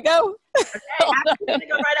 When do I go? Okay, you're gonna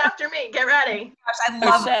go right after me. Get ready. Gosh, I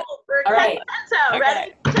love it. All right.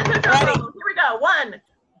 Ready? Ready? Here we go. 1,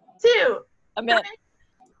 2, 3.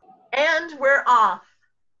 And we're off.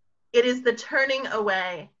 It is the turning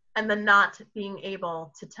away and the not being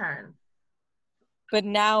able to turn. But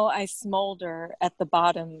now I smolder at the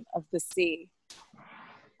bottom of the sea.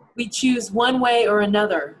 We choose one way or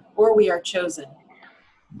another, or we are chosen.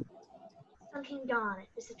 Something gone,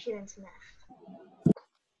 disappearance left.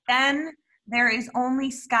 Then there is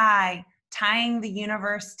only sky tying the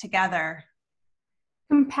universe together.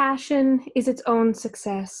 Compassion is its own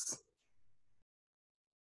success.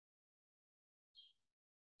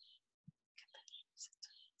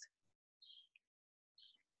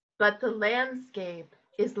 But the landscape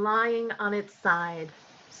is lying on its side,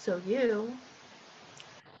 so you...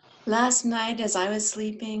 Last night as I was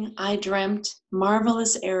sleeping, I dreamt,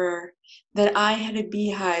 marvelous error, that I had a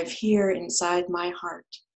beehive here inside my heart.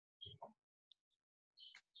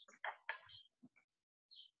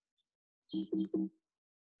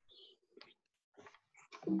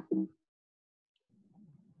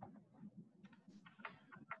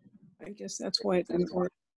 I guess that's why it didn't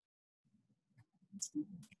work.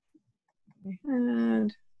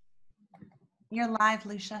 And You're live,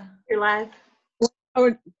 Lucia. You're live.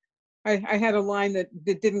 Oh, I had a line that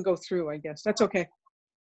didn't go through, I guess. That's okay.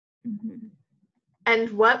 And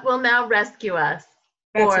what will now rescue us?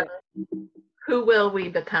 That's Or it. who will we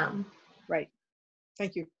become? Right.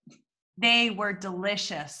 Thank you. They were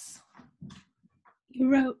delicious. You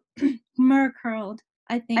wrote Mer curled,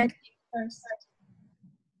 I think, first.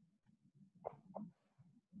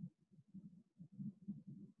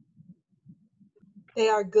 They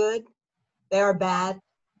are good, they are bad,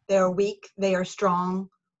 they are weak, they are strong,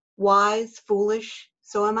 wise, foolish,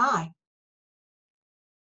 so am I.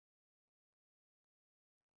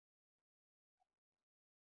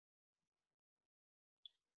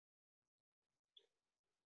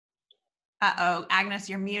 Uh-oh, Agnes,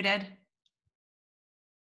 you're muted.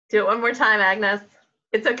 Do it one more time, Agnes.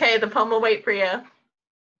 It's okay, the poem will wait for you.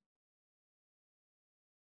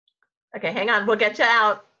 Okay, hang on, we'll get you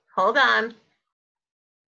out. Hold on.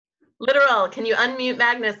 Littoral, can you unmute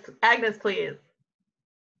Agnes, please?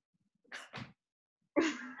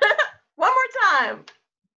 One more time.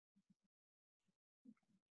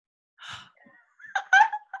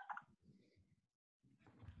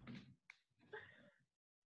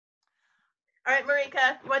 All right,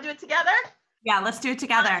 Mareike, you want to do it together? Yeah, let's do it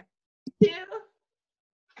together. 2,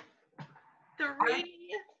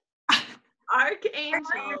 3,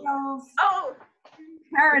 archangels. Oh,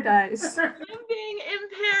 Paradise. living in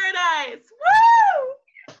paradise. Woo!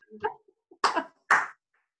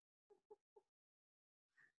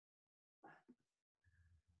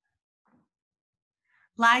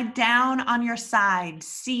 Lie down on your side.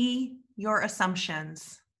 See your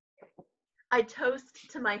assumptions. I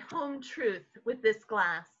toast to my home truth with this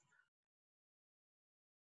glass.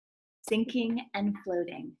 Sinking and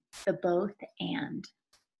floating, the both and.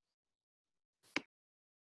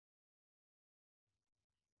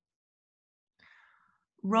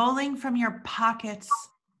 Rolling from your pockets,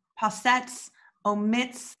 possets,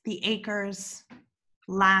 omits the acres,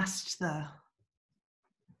 last the.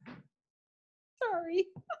 Sorry.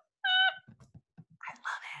 I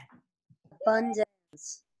love it.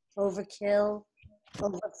 Abundance, overkill,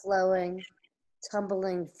 overflowing,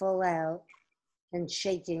 tumbling full out, and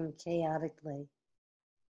shaking chaotically.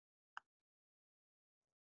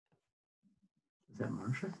 Is that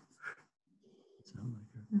Marsha? Sound like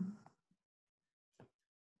her.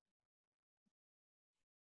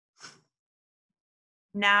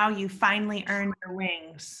 Now you finally earned your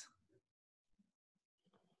wings.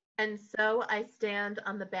 And so I stand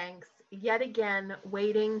on the banks, yet again,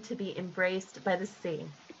 waiting to be embraced by the sea.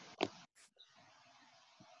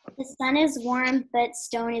 The sun is warm, but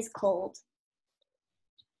stone is cold.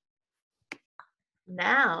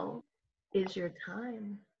 Now is your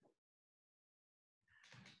time.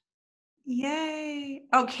 Yay.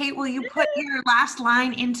 Oh, Kate, will you put your last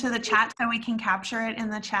line into the chat so we can capture it in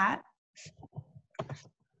the chat?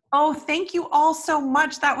 Oh, thank you all so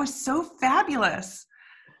much. That was so fabulous.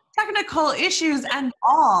 Technical issues and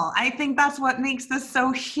all. I think that's what makes this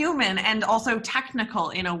so human and also technical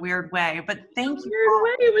in a weird way. But thank you. Weird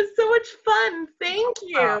way. It was so much fun. Thank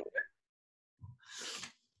you.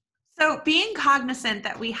 So being cognizant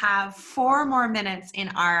that we have 4 more minutes in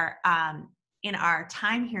our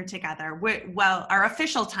time here together, our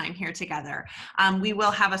official time here together, we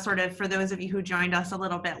will have a sort of, for those of you who joined us a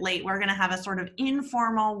little bit late, we're going to have a sort of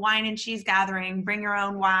informal wine and cheese gathering. Bring your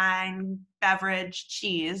own wine, beverage,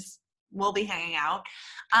 cheese. We'll be hanging out.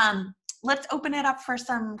 Let's open it up for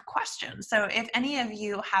some questions. So if any of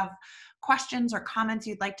you have questions or comments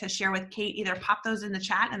you'd like to share with Kate, either pop those in the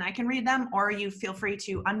chat and I can read them, or you feel free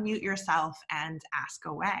to unmute yourself and ask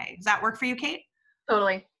away. Does that work for you, Kate?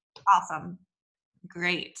 Totally. Awesome.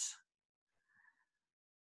 Great.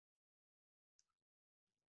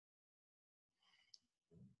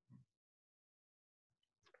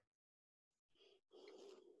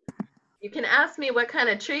 You can ask me what kind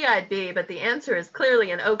of tree I'd be, but the answer is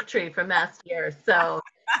clearly an oak tree from Mast Year. So.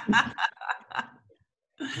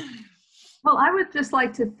 Well, I would just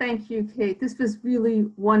like to thank you, Kate. This was really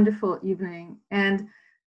wonderful evening. And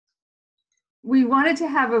we wanted to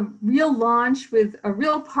have a real launch with a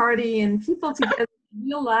real party and people together in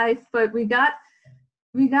real life, but we got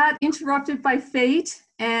interrupted by fate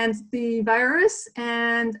and the virus,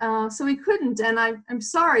 and so we couldn't. And I'm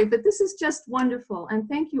sorry, but this is just wonderful. And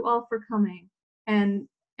thank you all for coming and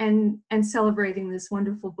celebrating this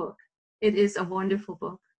wonderful book. It is a wonderful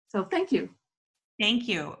book. So thank you. Thank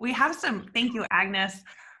you. We have some, thank you, Agnes.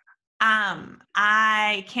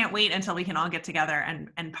 I can't wait until we can all get together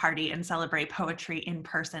and party and celebrate poetry in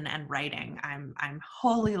person and writing. I'm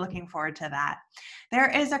wholly looking forward to that.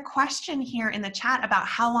 There is a question here in the chat about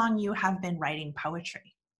how long you have been writing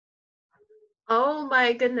poetry. Oh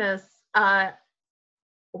my goodness.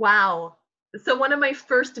 Wow. So one of my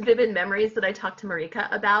first vivid memories that I talked to Mareike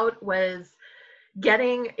about was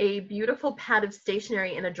getting a beautiful pad of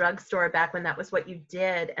stationery in a drugstore back when that was what you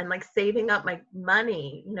did, and like saving up my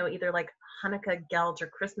money, you know, either like Hanukkah gelt or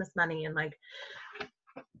Christmas money, and like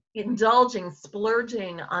indulging,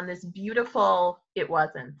 splurging on this beautiful, it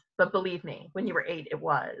wasn't, but believe me, when you were 8, it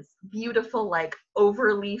was beautiful, like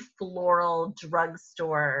overly floral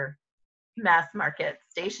drugstore mass market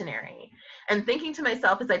stationery. And thinking to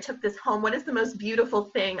myself as I took this home, what is the most beautiful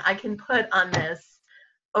thing I can put on this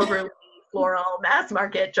overly floral mass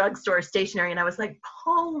market drugstore stationery? And I was like,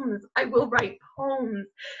 poems. I will write poems.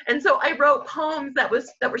 And so I wrote poems that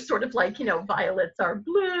were sort of like, you know, violets are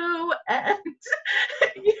blue and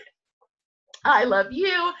I love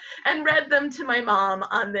you, and read them to my mom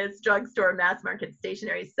on this drugstore mass market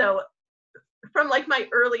stationery. So from like my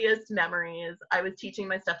earliest memories, I was teaching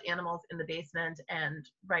my stuffed animals in the basement and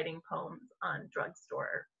writing poems on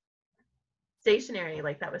drugstore stationery.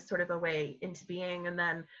 Like that was sort of a way into being. And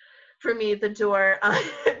then for me, the door,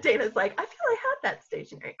 Dana's like, I feel I had that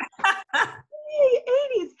stationery. Hey,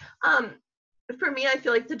 80s. For me, I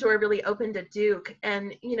feel like the door really opened at Duke.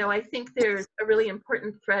 And, you know, I think there's a really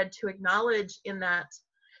important thread to acknowledge in that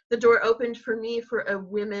the door opened for me for a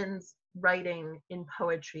women's writing in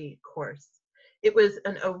poetry course. It was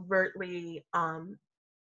an overtly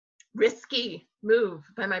risky move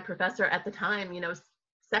by my professor at the time. You know,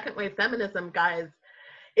 second wave feminism, guys,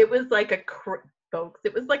 it was like it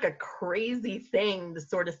was like a crazy thing to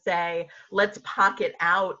sort of say, let's pocket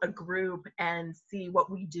out a group and see what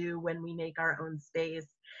we do when we make our own space.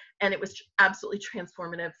 And it was absolutely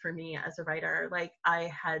transformative for me as a writer. Like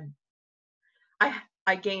I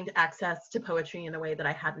gained access to poetry in a way that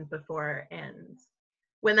I hadn't before. And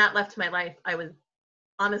when that left my life, I was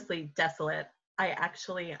honestly desolate. I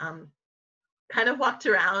actually kind of walked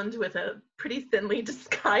around with a pretty thinly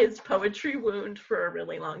disguised poetry wound for a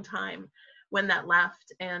really long time when that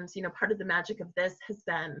left. And, you know, part of the magic of this has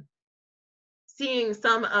been seeing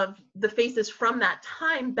some of the faces from that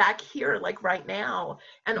time back here, like right now,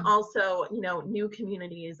 and also, you know, new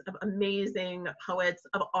communities of amazing poets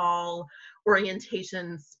of all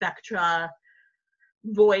orientations, spectra,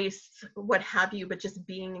 voice, what have you, but just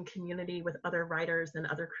being in community with other writers and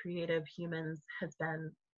other creative humans has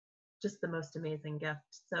been just the most amazing gift.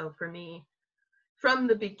 So for me, from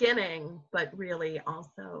the beginning, but really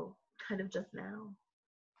also kind of just now.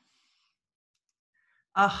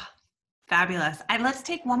 Oh, fabulous. Let's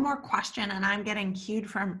take one more question, and I'm getting cued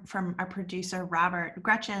from our producer, Robert.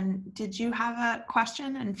 Gretchen, did you have a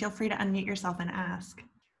question? And feel free to unmute yourself and ask.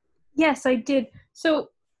 Yes, I did. So,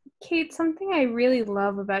 Kate, something I really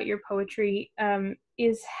love about your poetry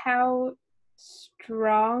is how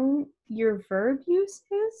strong your verb use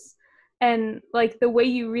is, and like the way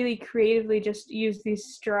you really creatively just use these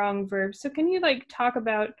strong verbs. So can you like talk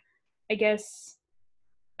about, I guess,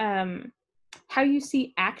 how you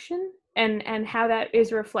see action and how that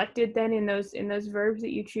is reflected then in those verbs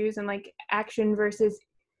that you choose, and like action versus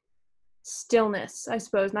stillness, I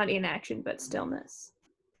suppose, not inaction, but stillness.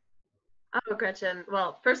 Oh, Gretchen.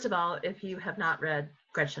 Well, first of all, if you have not read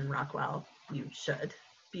Gretchen Rockwell, you should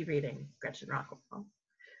be reading Gretchen Rockwell,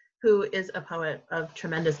 who is a poet of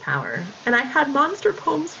tremendous power. And I had monster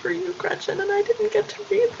poems for you, Gretchen, and I didn't get to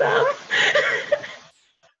read them.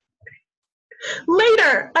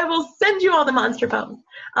 Later, I will send you all the monster poems.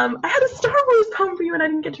 I had a Star Wars poem for you and I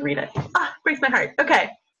didn't get to read it. Ah, breaks my heart. Okay,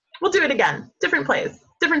 we'll do it again. Different place,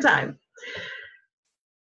 different time.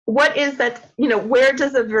 What is that, you know, where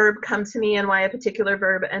does a verb come to me and why a particular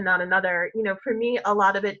verb and not another? You know, for me, a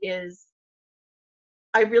lot of it is,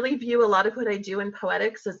 I really view a lot of what I do in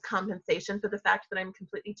poetics as compensation for the fact that I'm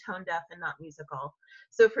completely tone deaf and not musical.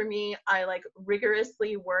 So for me, I like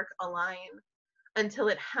rigorously work a line until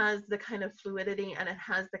it has the kind of fluidity and it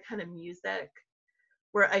has the kind of music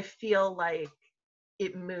where I feel like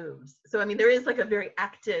it moves. So, I mean, there is like a very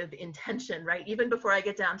active intention, right? Even before I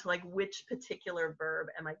get down to like which particular verb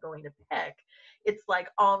am I going to pick, it's like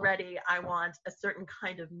already I want a certain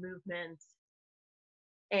kind of movement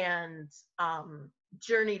and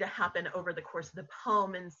journey to happen over the course of the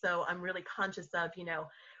poem. And so I'm really conscious of, you know,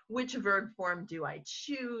 which verb form do I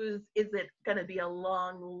choose? Is it going to be a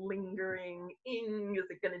long lingering ing? Is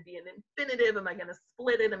it going to be an infinitive? Am I going to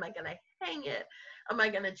split it? Am I going to hang it? Am I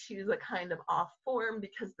going to choose a kind of off form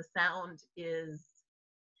because the sound is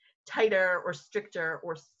tighter or stricter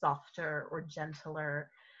or softer or gentler?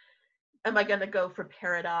 Am I going to go for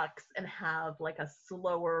paradox and have like a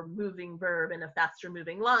slower moving verb and a faster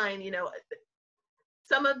moving line? You know,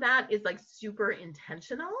 some of that is like super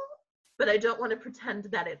intentional, but I don't want to pretend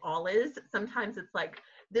that it all is. Sometimes it's like,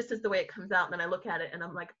 this is the way it comes out, and then I look at it and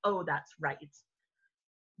I'm like, oh, that's right.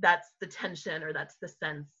 That's the tension, or that's the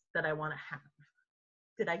sense that I want to have.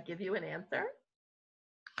 Did I give you an answer?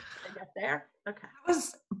 Did I get there? Okay. That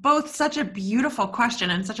was both such a beautiful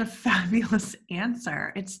question and such a fabulous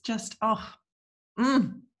answer. It's just, I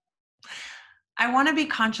want to be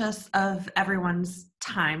conscious of everyone's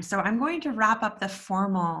time. So I'm going to wrap up the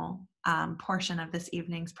formal portion of this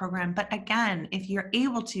evening's program. But again, if you're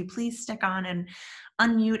able to, please stick on and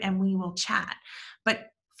unmute and we will chat. But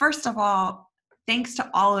first of all, thanks to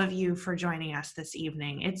all of you for joining us this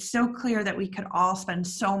evening. It's so clear that we could all spend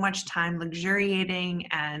so much time luxuriating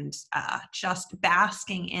and just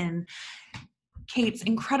basking in Kate's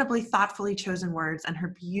incredibly thoughtfully chosen words and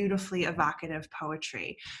her beautifully evocative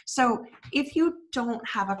poetry. So if you don't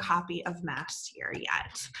have a copy of Mast Year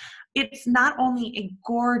yet, it's not only a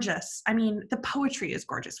gorgeous, I mean, the poetry is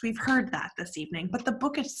gorgeous. We've heard that this evening, but the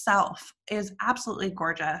book itself is absolutely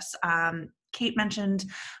gorgeous. Kate mentioned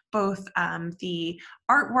both the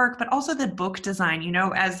artwork, but also the book design, you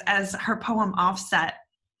know, as her poem Offset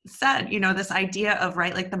said, you know, this idea of,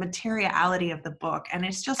 right, like the materiality of the book. And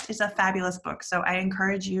it's a fabulous book. So I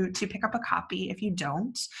encourage you to pick up a copy if you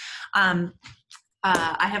don't. I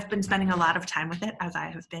have been spending a lot of time with it as I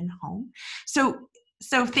have been home.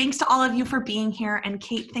 So thanks to all of you for being here. And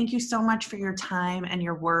Kate, thank you so much for your time and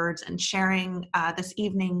your words and sharing this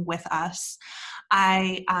evening with us.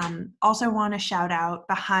 I also want to shout out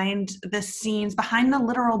behind the scenes, behind the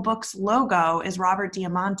Littoral Books logo is Robert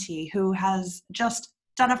Diamanti, who has just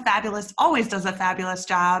always does a fabulous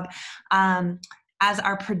job as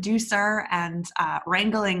our producer and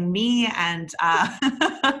wrangling me and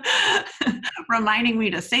reminding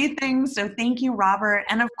me to say things. So thank you, Robert.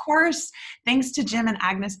 And of course, thanks to Jim and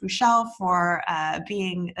Agnes Buchel for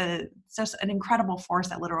being just an incredible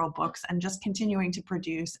force at Littoral Books and just continuing to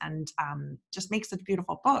produce and just make such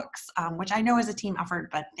beautiful books, which I know is a team effort,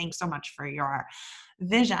 but thanks so much for your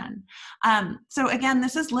vision. So again,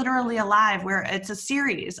 this is Littorally Alive, where it's a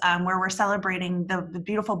series where we're celebrating the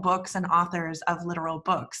beautiful books and authors of Littoral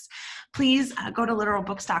Books. Please go to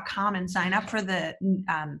littoralbooks.com and sign up for the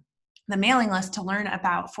mailing list to learn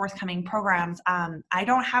about forthcoming programs. I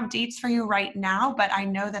don't have dates for you right now, but I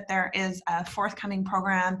know that there is a forthcoming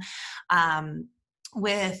program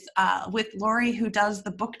with Lori, who does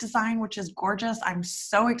the book design, which is gorgeous. I'm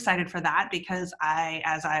so excited for that because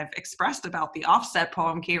as I've expressed about the Offset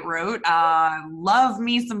poem Kate wrote, love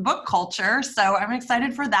me some book culture. So I'm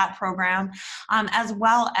excited for that program, as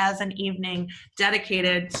well as an evening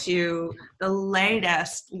dedicated to the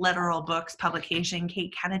latest Littoral Books publication,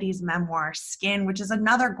 Kate Kennedy's memoir, Skin, which is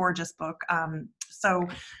another gorgeous book.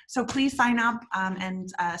 So please sign up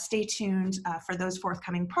and stay tuned for those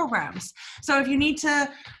forthcoming programs. So if you need to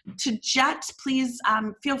jet, please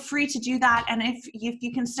feel free to do that. And if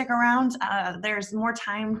you can stick around, there's more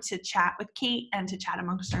time to chat with Kate and to chat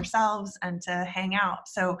amongst ourselves and to hang out.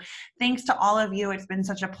 So thanks to all of you. It's been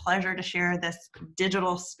such a pleasure to share this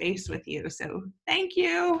digital space with you. So thank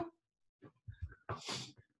you.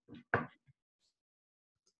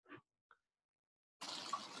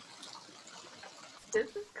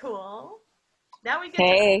 This is cool. Now we get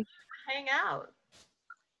Hey. to hang out.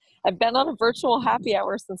 I've been on a virtual happy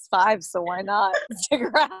hour since 5, so why not stick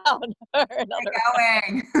around for another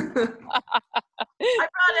going. I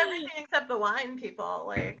brought everything except the wine, people.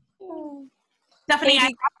 Like, Stephanie, I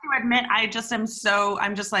have to admit,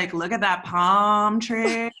 I'm just like, look at that palm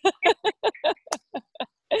tree.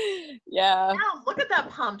 Yeah. Wow, look at that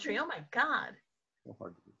palm tree. Oh my God.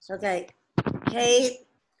 Okay. Kate.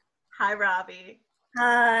 Hi, Robbie.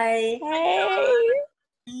 Hi. Hey.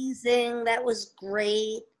 Amazing. That was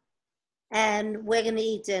great. And we're going to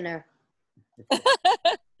eat dinner. Have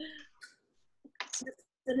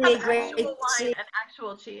actual wine and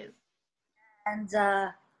actual cheese. And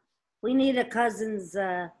we need a cousin's.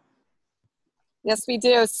 Yes, we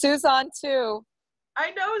do. Sue's on too.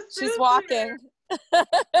 I know. She's walking.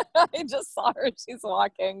 I just saw her. She's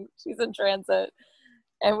walking. She's in transit.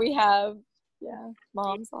 And we have,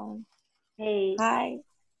 Mom's on. Hey. Hi.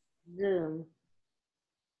 Zoom.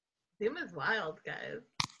 Zoom is wild, guys.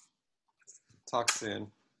 Talk soon.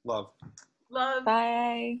 Love. Love.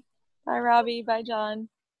 Bye. Bye, Robbie. Bye, John.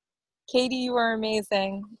 Katie, you were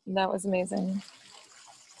amazing. That was amazing.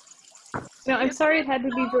 No, I'm sorry it had to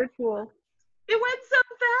be virtual. It went so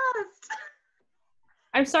fast.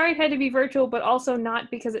 I'm sorry it had to be virtual, but also not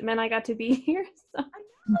because it meant I got to be here. So. I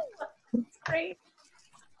know. It's great.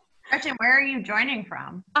 Gretchen, where are you joining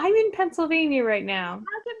from? I'm in Pennsylvania right now. I'm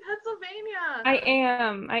in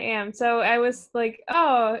Pennsylvania. I am. So I was like,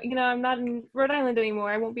 oh, I'm not in Rhode Island anymore.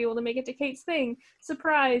 I won't be able to make it to Kate's thing.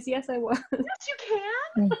 Surprise. Yes, I was. Yes, you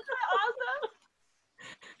can. Awesome.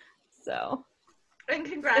 So. And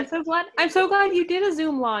congrats. I'm so glad you did a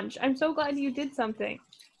Zoom launch. I'm so glad you did something.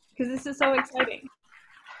 Because this is so exciting.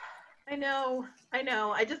 I know.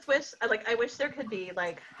 I just wish, I wish there could be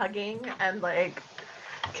like hugging and like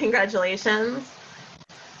congratulations.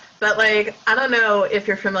 But like, I don't know if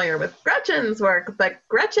you're familiar with Gretchen's work, but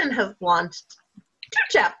Gretchen has launched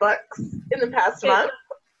 2 chapbooks in the past month.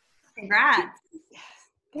 Congrats.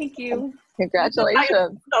 Thank you. Congratulations.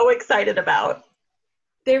 I'm so excited about.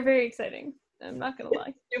 They're very exciting. I'm not going to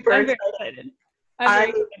lie. Super I'm very excited. I'm very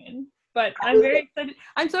excited. But I'm very excited.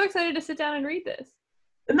 I'm so excited to sit down and read this.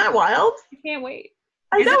 Isn't that wild? I can't wait.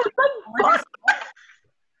 I know. It's a book.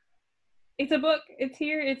 It's a book. It's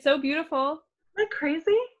here. It's so beautiful. Isn't that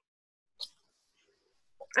crazy?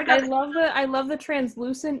 I love the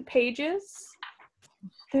translucent pages.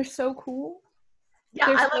 They're so cool. Yeah,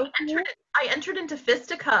 They're I entered into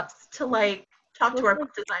fisticuffs to like talk to our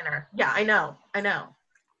book designer. Yeah, I know.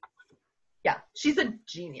 Yeah, she's a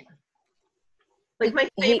genius. Like my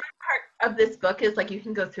favorite part of this book is like you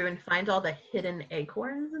can go through and find all the hidden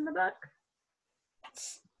acorns in the book.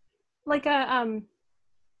 Like a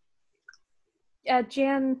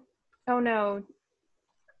Jan. Oh no.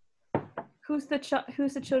 Who's the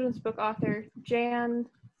children's book author? Jan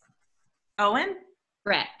Owen?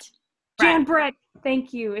 Brett. Jan Brett.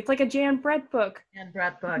 Thank you. It's like a Jan Brett book. Jan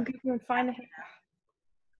Brett book. You can find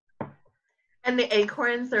the. And the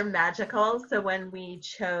acorns are magical. So when we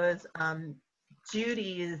chose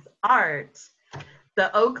Judy's art,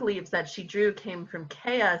 the oak leaves that she drew came from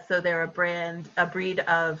Kea, so they're a breed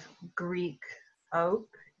of Greek oak.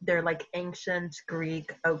 They're like ancient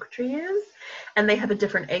Greek oak trees, and they have a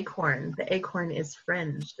different acorn. The acorn is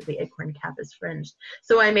fringed. The acorn cap is fringed.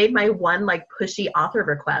 So I made my one like pushy author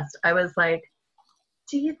request. I was like,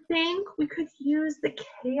 do you think we could use the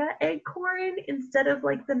Kea acorn instead of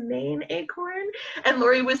like the Maine acorn? And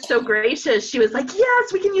Lori was so gracious. She was like,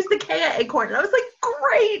 yes, we can use the Kea acorn. And I was like,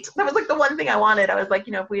 great. That was like the one thing I wanted. I was like,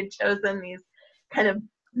 if we had chosen these kind of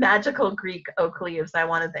magical Greek oak leaves, I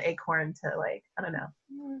wanted the acorn to like, I don't know.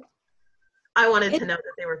 I wanted to know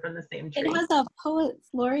that they were from the same tree. It has a poet's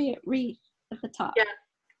laureate wreath at the top.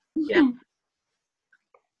 Yeah.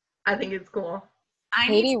 I think it's cool.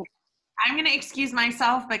 I'm going to excuse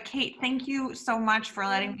myself, but Kate, thank you so much for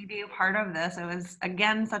letting me be a part of this. It was,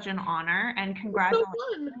 again, such an honor, and congratulations.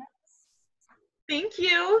 So fun. Thank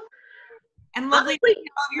you. And lovely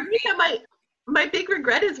honestly, my big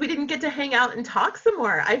regret is we didn't get to hang out and talk some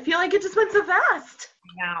more. I feel like it just went so fast.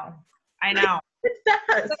 I know. It's fast.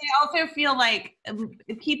 But I also feel like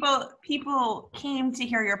people came to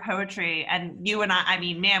hear your poetry, and you and I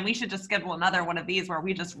mean, man, we should just schedule another one of these where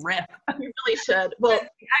we just rip. We really should. Well,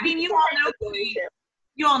 I mean, you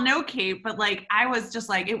all know Kate, but like I was just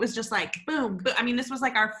like, it was just like boom, boom. I mean, this was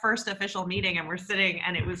like our first official meeting, and we're sitting,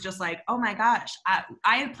 and it was just like, oh my gosh, I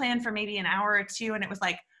had planned for maybe an hour or two, and it was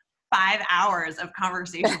like 5 hours of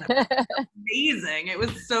conversation. It was amazing. It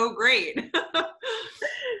was so great.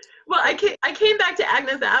 Well, I came back to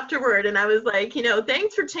Agnes afterward, and I was like,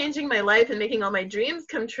 thanks for changing my life and making all my dreams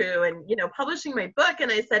come true, and publishing my book. And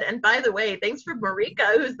I said, and by the way, thanks for Mareike,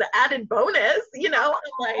 who's the added bonus. I'm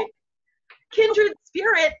like, kindred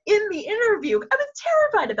spirit in the interview. I was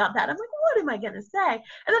terrified about that. I'm like, what am I gonna say? And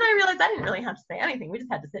then I realized I didn't really have to say anything. We just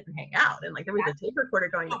had to sit and hang out, and like there was a tape recorder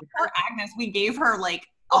going. Poor Agnes, we gave her like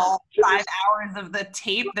all 5 hours of the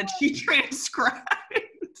tape that she transcribed.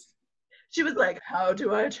 She was like, how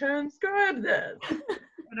do I transcribe this?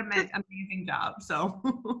 What an amazing job. So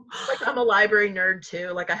like I'm a library nerd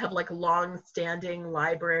too. Like I have like long-standing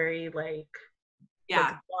library like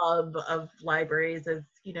love of libraries as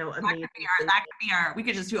amazing. That could be our we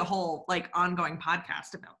could just do a whole like ongoing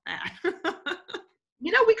podcast about that.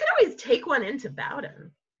 We could always take one into Bowden.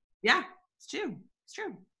 Yeah, it's true.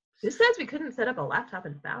 This says we couldn't set up a laptop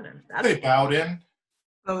in Bowden.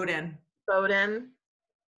 Bowden. Bowden.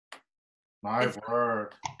 My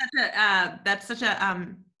word. That's such a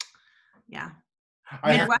yeah.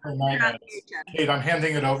 Kate, I'm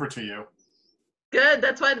handing it over to you. Good.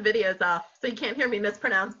 That's why the video's off, so you can't hear me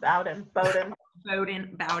mispronounce Bowden. Bowden. Well,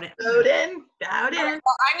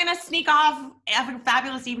 I'm gonna sneak off. Have a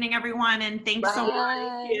fabulous evening, everyone, and thanks so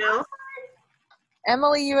much.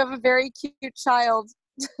 Emily, you have a very cute child.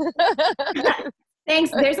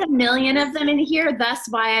 Thanks. There's a million of them in here. That's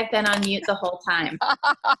why I've been on mute the whole time.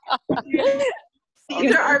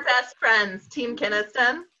 These are our best friends, Team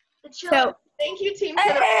Kinniston. So thank you, Team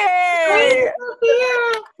Hey!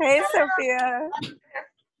 Kinniston. Hey, Sophia.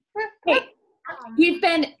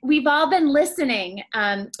 we've all been listening,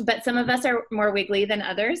 but some of us are more wiggly than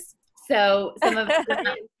others. So some of us are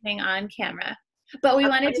not listening on camera. But we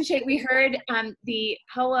wanted to share, we heard the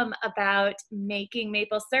poem about making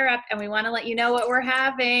maple syrup, and we want to let you know what we're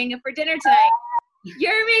having for dinner tonight.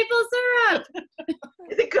 Your maple syrup.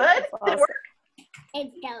 Is it good? Does it work?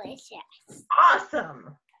 It's delicious.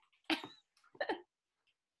 Awesome.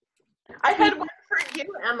 I had one for you,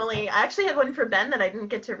 Emily. I actually had one for Ben that I didn't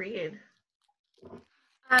get to read.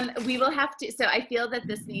 We will have to, so I feel that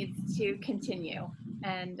this needs to continue,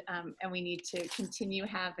 and we need to continue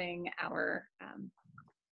having our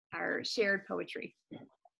shared poetry.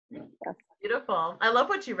 Beautiful. I love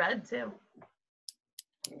what you read too.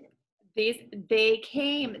 The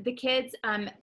kids